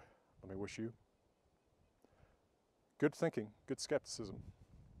Colorado, let me wish you good thinking, good skepticism,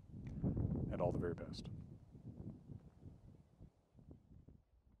 and all the very best.